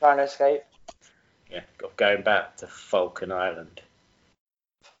 Trying to escape. Yeah, going back to Falcon Island.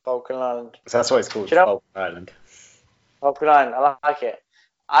 Falcon Island. So that's why it's called Falcon Island. Falcon Island, I like it.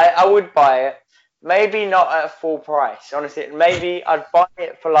 I would buy it. Maybe not at full price, honestly. Maybe I'd buy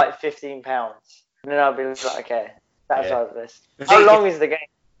it for like £15. And then I'd be like, okay, that's over this. How long is the game?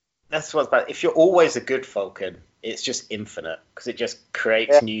 That's what's bad. If you're always a good Falcon, it's just infinite because it just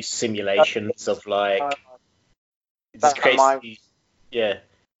creates new simulations of like. It just creates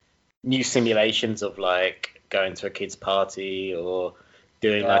new simulations of like going to a kid's party or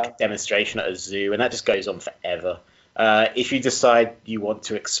doing like a demonstration at a zoo, and that just goes on forever. If you decide you want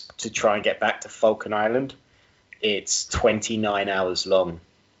to try and get back to Falcon Island, it's 29 hours long.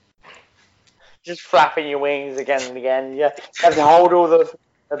 Just flapping your wings again and again. You have to hold all the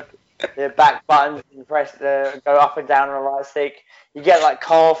back buttons and press go up and down on the right stick. You get like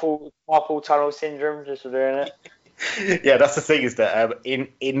carpal tunnel syndrome just for doing it. Yeah, that's the thing is that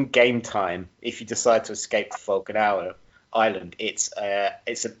in game time, if you decide to escape the Falcon Island, it's an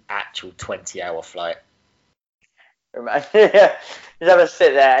actual 20-hour flight. You just have to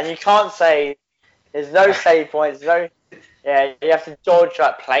sit there, and you can't say. There's no save points. You have to dodge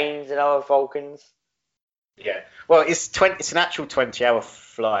like planes and other Falcons. Yeah, well, it's an actual 20-hour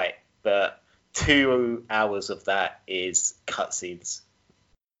flight, but 2 hours of that is cutscenes.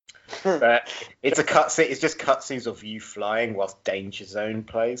 But it's a cutscene. It's just cutscenes of you flying whilst Danger Zone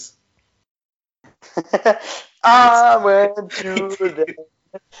plays. I went to the...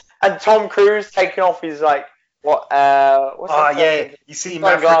 And Tom Cruise taking off his like what's that you see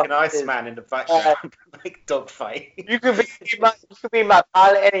Maverick and Iceman in the background like dogfight. You could be my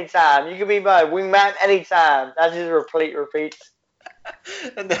pilot anytime. You could be my wingman anytime. That's just repeat.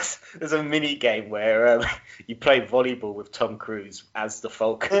 And there's a mini game where you play volleyball with Tom Cruise as the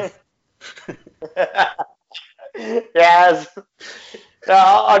Falcon. Yes. No,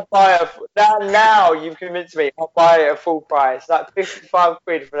 I'd buy it. Now you've convinced me. I'll buy it at full price. Like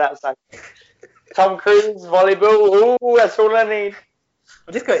 £55 for that stuff. Tom Cruise, volleyball. Ooh, that's all I need.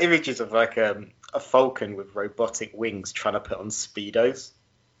 I just got images of like a Falcon with robotic wings trying to put on Speedos.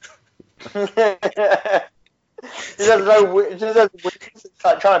 Just has wings. It's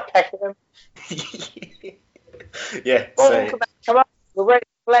like trying to peck at him. Yeah. Come on, we're ready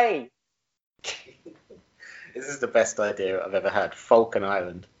to play. This is the best idea I've ever had. Falcon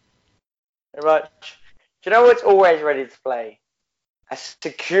Island. Right. Do you know what's always ready to play? A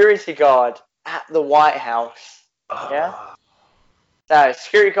security guard at the White House. Yeah? No,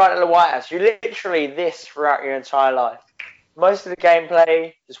 security guard at the White House. You literally this throughout your entire life. Most of the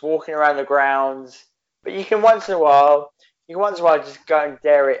gameplay, just walking around the grounds. But you can once in a while just go and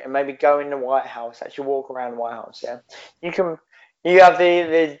dare it and maybe go in the White House, actually walk around the White House, yeah? You have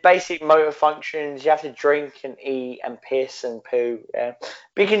the basic motor functions. You have to drink and eat and piss and poo. Yeah,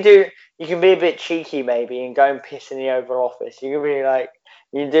 but you can be a bit cheeky maybe and go and piss in the Oval Office. You can be like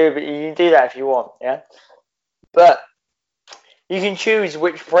you can do that if you want. Yeah, but you can choose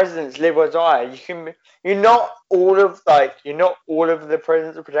which presidents live or die. You're not all of the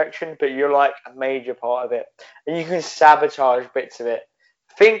presidents of protection, but you're like a major part of it, and you can sabotage bits of it.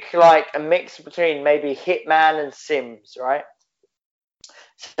 Think like a mix between maybe Hitman and Sims, right?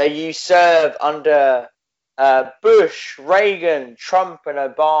 So you serve under Bush, Reagan, Trump, and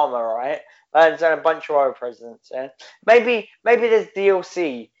Obama, right? And a bunch of other presidents. Yeah? Maybe there's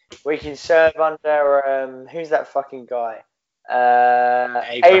DLC where you can serve under who's that fucking guy?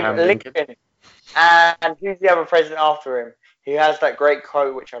 Abraham Lincoln. And who's the other president after him? Who has that great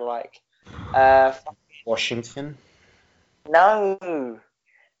quote which I like? Washington. No.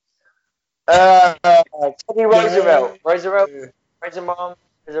 Teddy Roosevelt. Roosevelt,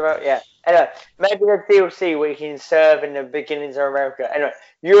 yeah. Anyway, maybe the DLC where you can serve in the beginnings of America. Anyway,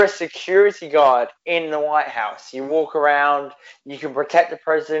 you're a security guard in the White House. You walk around, you can protect the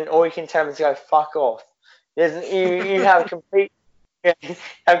president, or you can tell him to go fuck off. You have complete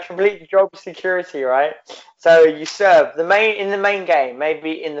job security, right? So you serve in the main game,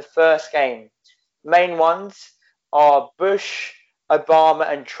 maybe in the first game. Main ones are Bush,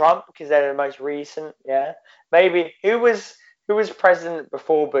 Obama, and Trump because they're the most recent. Yeah, maybe who was president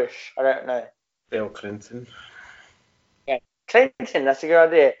before Bush? I don't know. Bill Clinton. Yeah, Clinton. That's a good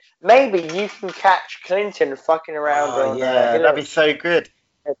idea. Maybe you can catch Clinton fucking around. That'd be so good.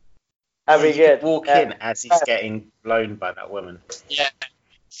 That'd be you good. could walk in as he's getting blown by that woman. Yeah.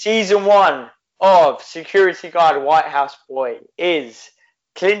 Season 1 of Security Guard White House Boy is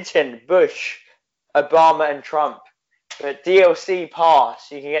Clinton, Bush, Obama, and Trump. But DLC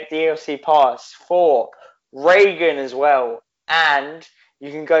pass, you can get DLC pass for Reagan as well, and you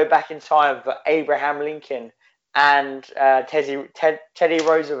can go back in time for Abraham Lincoln and Teddy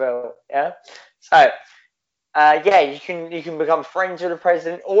Roosevelt. Yeah, so yeah, you can become friends with the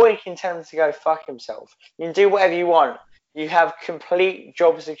president, or you can tell him to go fuck himself. You can do whatever you want. You have complete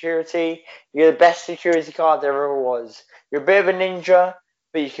job security. You're the best security guard there ever was. You're a bit of a ninja,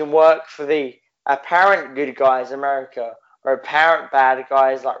 but you can work for the apparent good guys, America, or apparent bad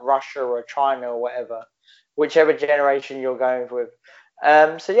guys like Russia or China or whatever, whichever generation you're going with.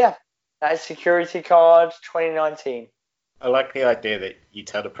 So yeah, that is Security Card 2019. I like the idea that you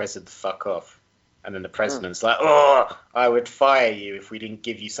tell the president to fuck off, and then the president's like, "Oh, I would fire you if we didn't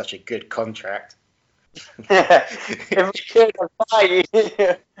give you such a good contract." If we could, I'd fire you.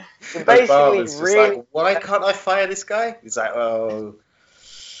 You're basically Obama's just really. like, "Why can't I fire this guy?" He's like, "Oh,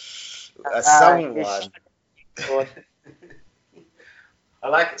 someone." I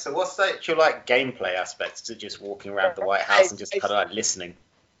like it. So what's the actual like gameplay aspects to just walking around the White House and just kind of like listening?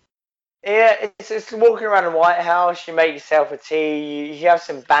 Yeah, it's walking around the White House. You make yourself a tea. You have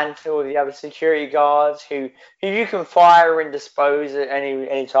some banter with the other security guards who you can fire and dispose at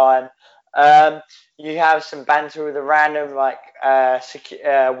any time. You have some banter with the random like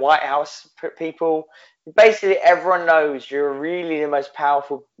White House people. Basically, everyone knows you're really the most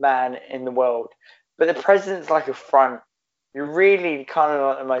powerful man in the world, but the president's like a front. You're really kind of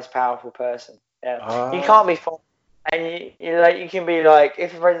not the most powerful person. Yeah, you can't be fun. And you can be like,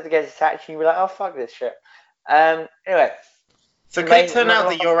 if the president gets attacked, you can be like, oh fuck this shit. Anyway. So could it turn out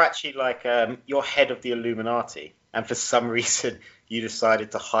that you're actually like you're head of the Illuminati, and for some reason you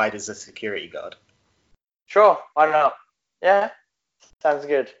decided to hide as a security guard? Sure, why not? Yeah, sounds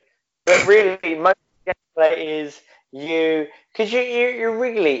good. But really, most gameplay is because you're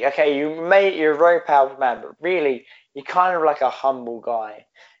really okay. You're a very powerful man, but really, you're kind of like a humble guy.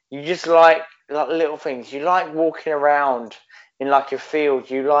 You just like little things. You like walking around in like a field.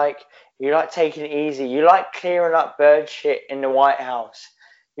 You like taking it easy. You like clearing up bird shit in the White House.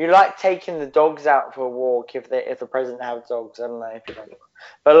 You like taking the dogs out for a walk if the president has dogs. I don't know if you know,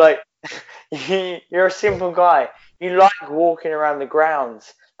 but like you're a simple guy. You like walking around the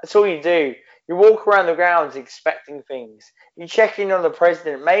grounds. That's all you do. You walk around the grounds expecting things. You check in on the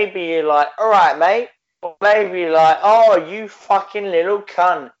president. Maybe you're like, all right, mate. Or maybe you're like, oh, you fucking little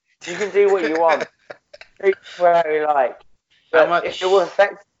cunt. You can do what you want. Whatever you like. But how much it will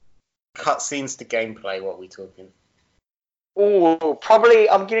affect cutscenes to gameplay? What are we talking? Oh, probably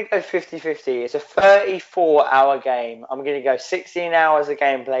I'm going to go 50-50. It's a 34-hour game. I'm going to go 16 hours of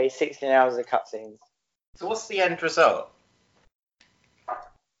gameplay, 16 hours of cutscenes. So what's the end result?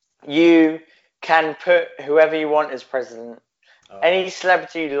 You can put whoever you want as president. Oh. Any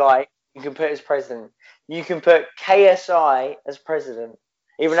celebrity you like, you can put as president. You can put KSI as president.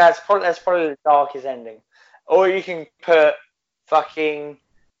 Even though that's probably the darkest ending. Or you can put fucking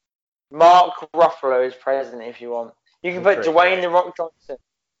Mark Ruffalo as president if you want. You can put Dwayne The Rock Johnson,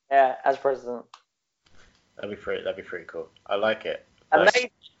 as president. That'd be pretty cool. I like it. And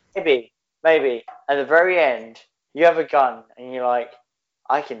maybe, at the very end, you have a gun and you're like,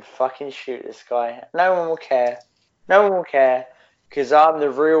 I can fucking shoot this guy. No one will care. No one will care because I'm the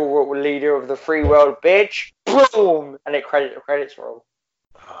real leader of the free world, bitch. Boom, and the credits roll.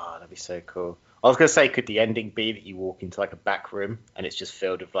 Oh, that'd be so cool. I was gonna say, could the ending be that you walk into like a back room and it's just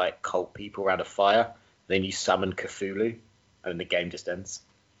filled with like cult people around a fire? Then you summon Cthulhu, and the game just ends.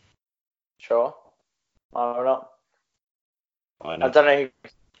 Sure. Why not? I don't know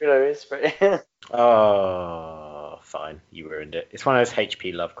who Cthulhu is, but oh, fine. You ruined it. It's one of those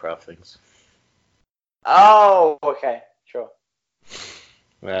H.P. Lovecraft things. Oh, okay. Sure.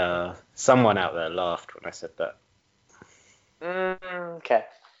 Well, someone out there laughed when I said that. Okay.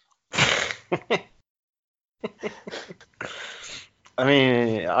 I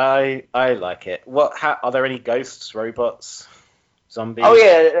mean, I like it. Are there any ghosts, robots, zombies? Oh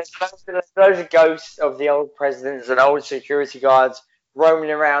yeah, there's loads of ghosts of the old presidents and old security guards roaming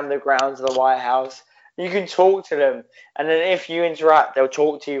around the grounds of the White House. You can talk to them, and then if you interact, they'll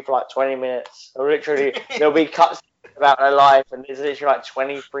talk to you for like 20 minutes. Or literally, there'll be cuts about their life, and it's literally like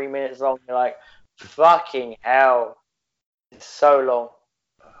 23 minutes long. You're like, fucking hell, it's so long.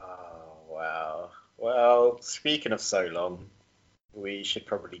 Oh wow. Well, speaking of so long, we should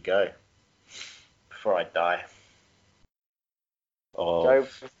probably go before I die of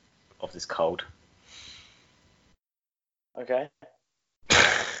this cold. Okay.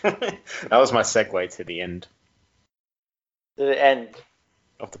 That was my segue to the end To the end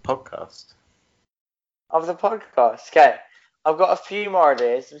of the podcast. of the podcast. Okay, I've got a few more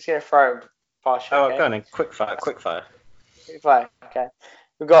ideas. I'm just gonna throw it past you. Oh, Okay? go on then. Quick fire. Okay.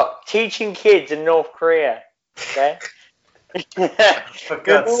 We've got teaching kids in North Korea. Okay. For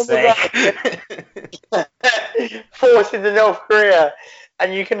God's sake. Forced into North Korea,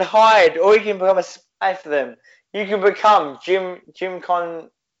 and you can hide, or you can become a spy for them. You can become Jim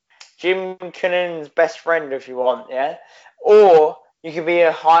Cunningham's best friend if you want, yeah. Or you can be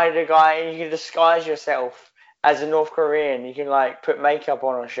a hider guy and you can disguise yourself as a North Korean. You can like put makeup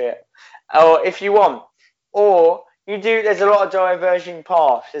on or shit, or if you want, or you do. There's a lot of diversion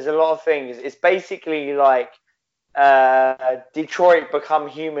paths. There's a lot of things. It's basically like Detroit Become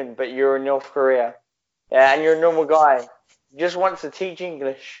Human, but you're in North Korea. Yeah, and you're a normal guy. You just wants to teach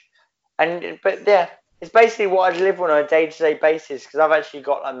English. But yeah, it's basically what I live on a day-to-day basis because I've actually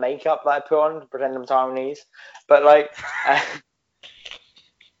got like makeup that I put on to pretend I'm Taiwanese. But like,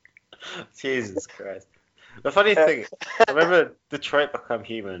 Jesus Christ. The funny thing, I remember Detroit Become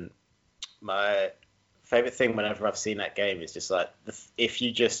Human. My favorite thing whenever I've seen that game is just like if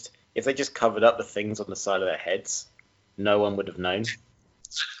they just covered up the things on the side of their heads, no one would have known.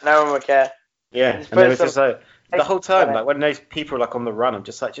 No one would care. Yeah, and then it's just like the whole time, like when those people are like on the run, I'm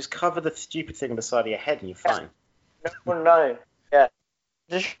just like, just cover the stupid thing on the side of your head and you're fine. No one knows. Yeah,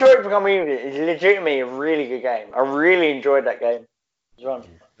 Detroit Become Human is legitimately a really good game. I really enjoyed that game.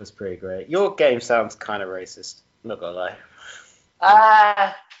 That's pretty great. Your game sounds kind of racist. I'm not gonna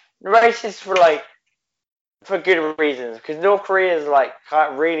lie. Racist for good reasons because North Korea is like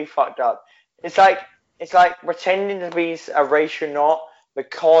kind of really fucked up. It's like pretending to be a race you're not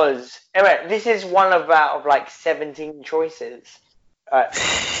because anyway, this is one of out of like 17 choices.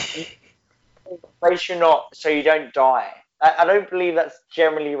 Race you're not so you don't die. I don't believe that's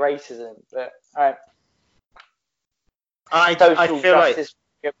generally racism, but alright. I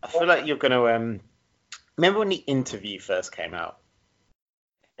feel like you're gonna remember when the Interview first came out?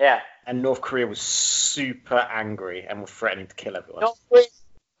 Yeah. And North Korea was super angry and were threatening to kill everyone. North Korea's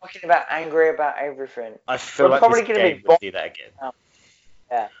talking about angry about everything. I feel like this game would do that again.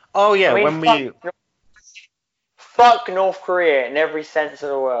 Yeah. Oh yeah, I mean, fuck North Korea in every sense of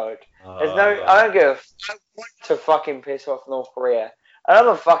the word. I don't give a fuck to fucking piss off North Korea. And I'm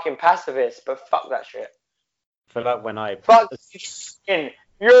a fucking pacifist, but fuck that shit. I feel like when I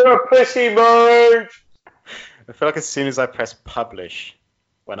you're a pussy bird. I feel like as soon as I press publish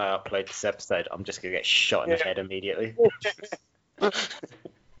when I upload this episode, I'm just gonna get shot in the head immediately. I'm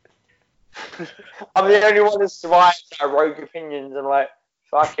the only one that survives our rogue opinions. I'm like,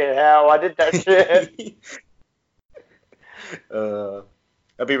 fucking hell, I did that shit.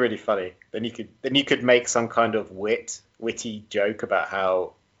 That'd be really funny. Then you could make some kind of witty joke about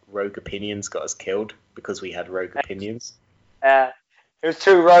how rogue opinions got us killed because we had rogue opinions. Yeah, it was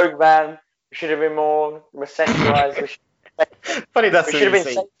too rogue, man. We should have been more centralized. Funny that's we should have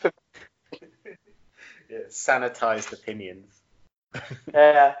been safe. Yeah, sanitized opinions.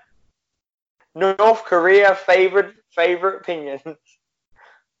 Yeah. North Korea favorite opinions.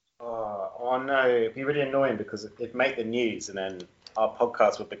 Oh no, it'd be really annoying because it'd make the news and then our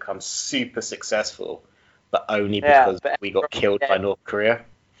podcast would become super successful, but only because we got killed by North Korea.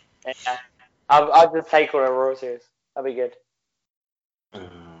 Yeah. I'll just take all the royalties. That'd be good.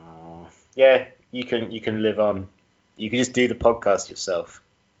 Yeah, you can live on. You can just do the podcast yourself.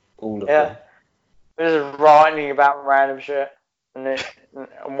 All of them. We're just writing about random shit. And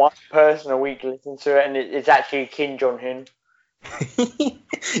one person a week listens to it, and it's actually Kim Jong-un.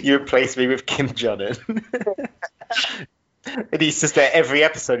 You replace me with Kim Jong-un. And he's just there every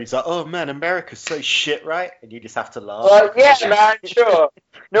episode. He's like, "Oh man, America's so shit, right?" And you just have to laugh. Yeah, man, sure.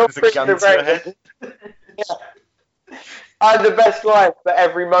 No There's a gun to your head. Yeah. I have the best life, but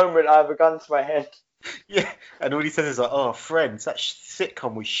every moment I have a gun to my head. Yeah, and all he says is like, "Oh, Friends, that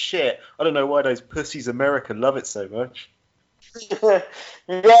sitcom was shit. I don't know why those pussies America love it so much."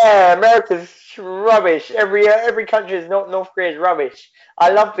 Yeah, America's rubbish. Every country is not North Korea is rubbish.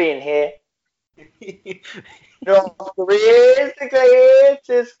 I love being here. North Korea is the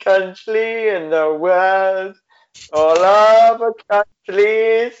greatest country in the world. All other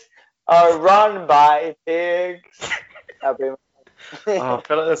countries are run by pigs. I feel like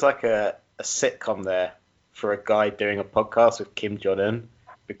there's like a sitcom there for a guy doing a podcast with Kim Jong-un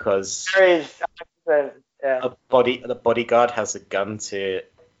because the bodyguard has a gun to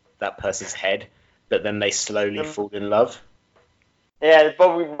that person's head, but then they slowly fall in love. Yeah, the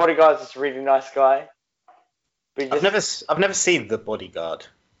bodyguard's just a really nice guy. I've never seen The Bodyguard,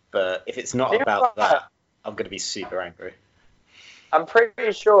 but if it's not about that, I'm gonna be super angry. I'm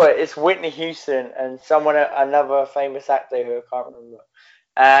pretty sure it's Whitney Houston and another famous actor who I can't remember.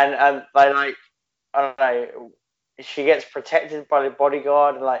 And they like, I don't know, she gets protected by the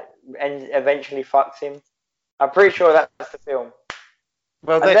bodyguard and eventually fucks him. I'm pretty sure that's the film.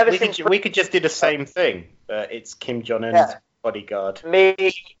 Well, we could just do the same thing, but it's Kim Jong-un's bodyguard. Me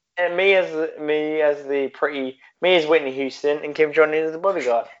as Whitney Houston and Kim Jong-un is the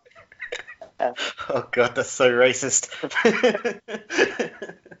bodyguard. Yeah. Oh god, that's so racist.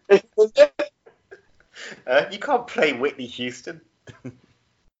 You can't play Whitney Houston.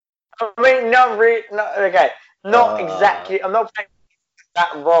 I mean, not really. Okay, not exactly. I'm not playing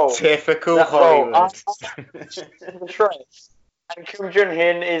that role. Typical Hollywood. And Kim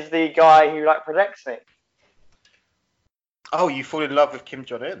Jong-un is the guy who protects me. Oh, you fall in love with Kim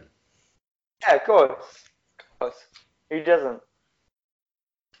Jong-un? Yeah, of course. Who doesn't?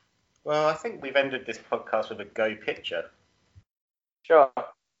 Well, I think we've ended this podcast with a go picture. Sure,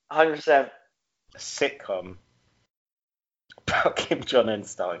 100%. A sitcom about Kim Jong-un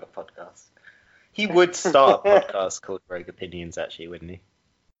starting a podcast. He would start a podcast called Rogue Opinions, actually, wouldn't he?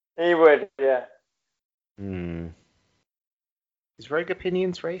 He would, yeah. Is Rogue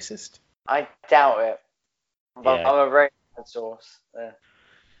Opinions racist? I doubt it. But Yeah. I'm a very bad source. Yeah.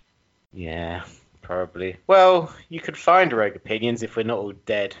 Yeah, probably. Well, you could find Rogue Opinions if we're not all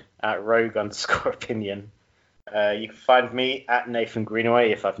dead at Rogue_Opinion. You can find me at Nathan Greenaway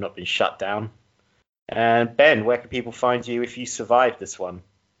if I've not been shut down. And Ben, where can people find you if you survive this one?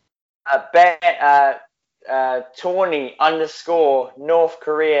 Tawny_North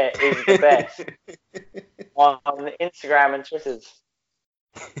Korea is the best on Instagram and Twitters.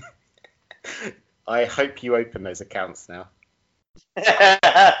 I hope you open those accounts now.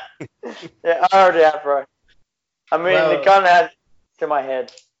 Yeah, I already have, bro. I mean, the gun has to my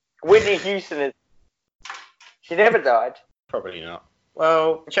head. Whitney Houston she never died. Probably not.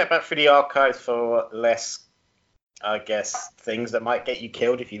 Well, check back through the archives for less, I guess, things that might get you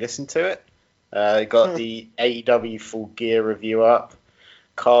killed if you listen to it. Got the AEW Full Gear review up.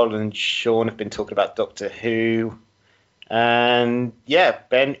 Carl and Sean have been talking about Doctor Who. And yeah,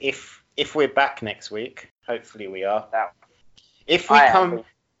 Ben, if we're back next week, hopefully we are. If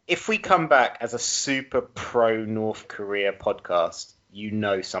we come back as a super pro North Korea podcast, you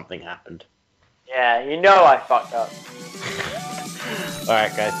know something happened. Yeah, you know I fucked up. All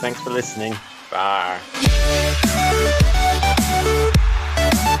right, guys, thanks for listening. Bye.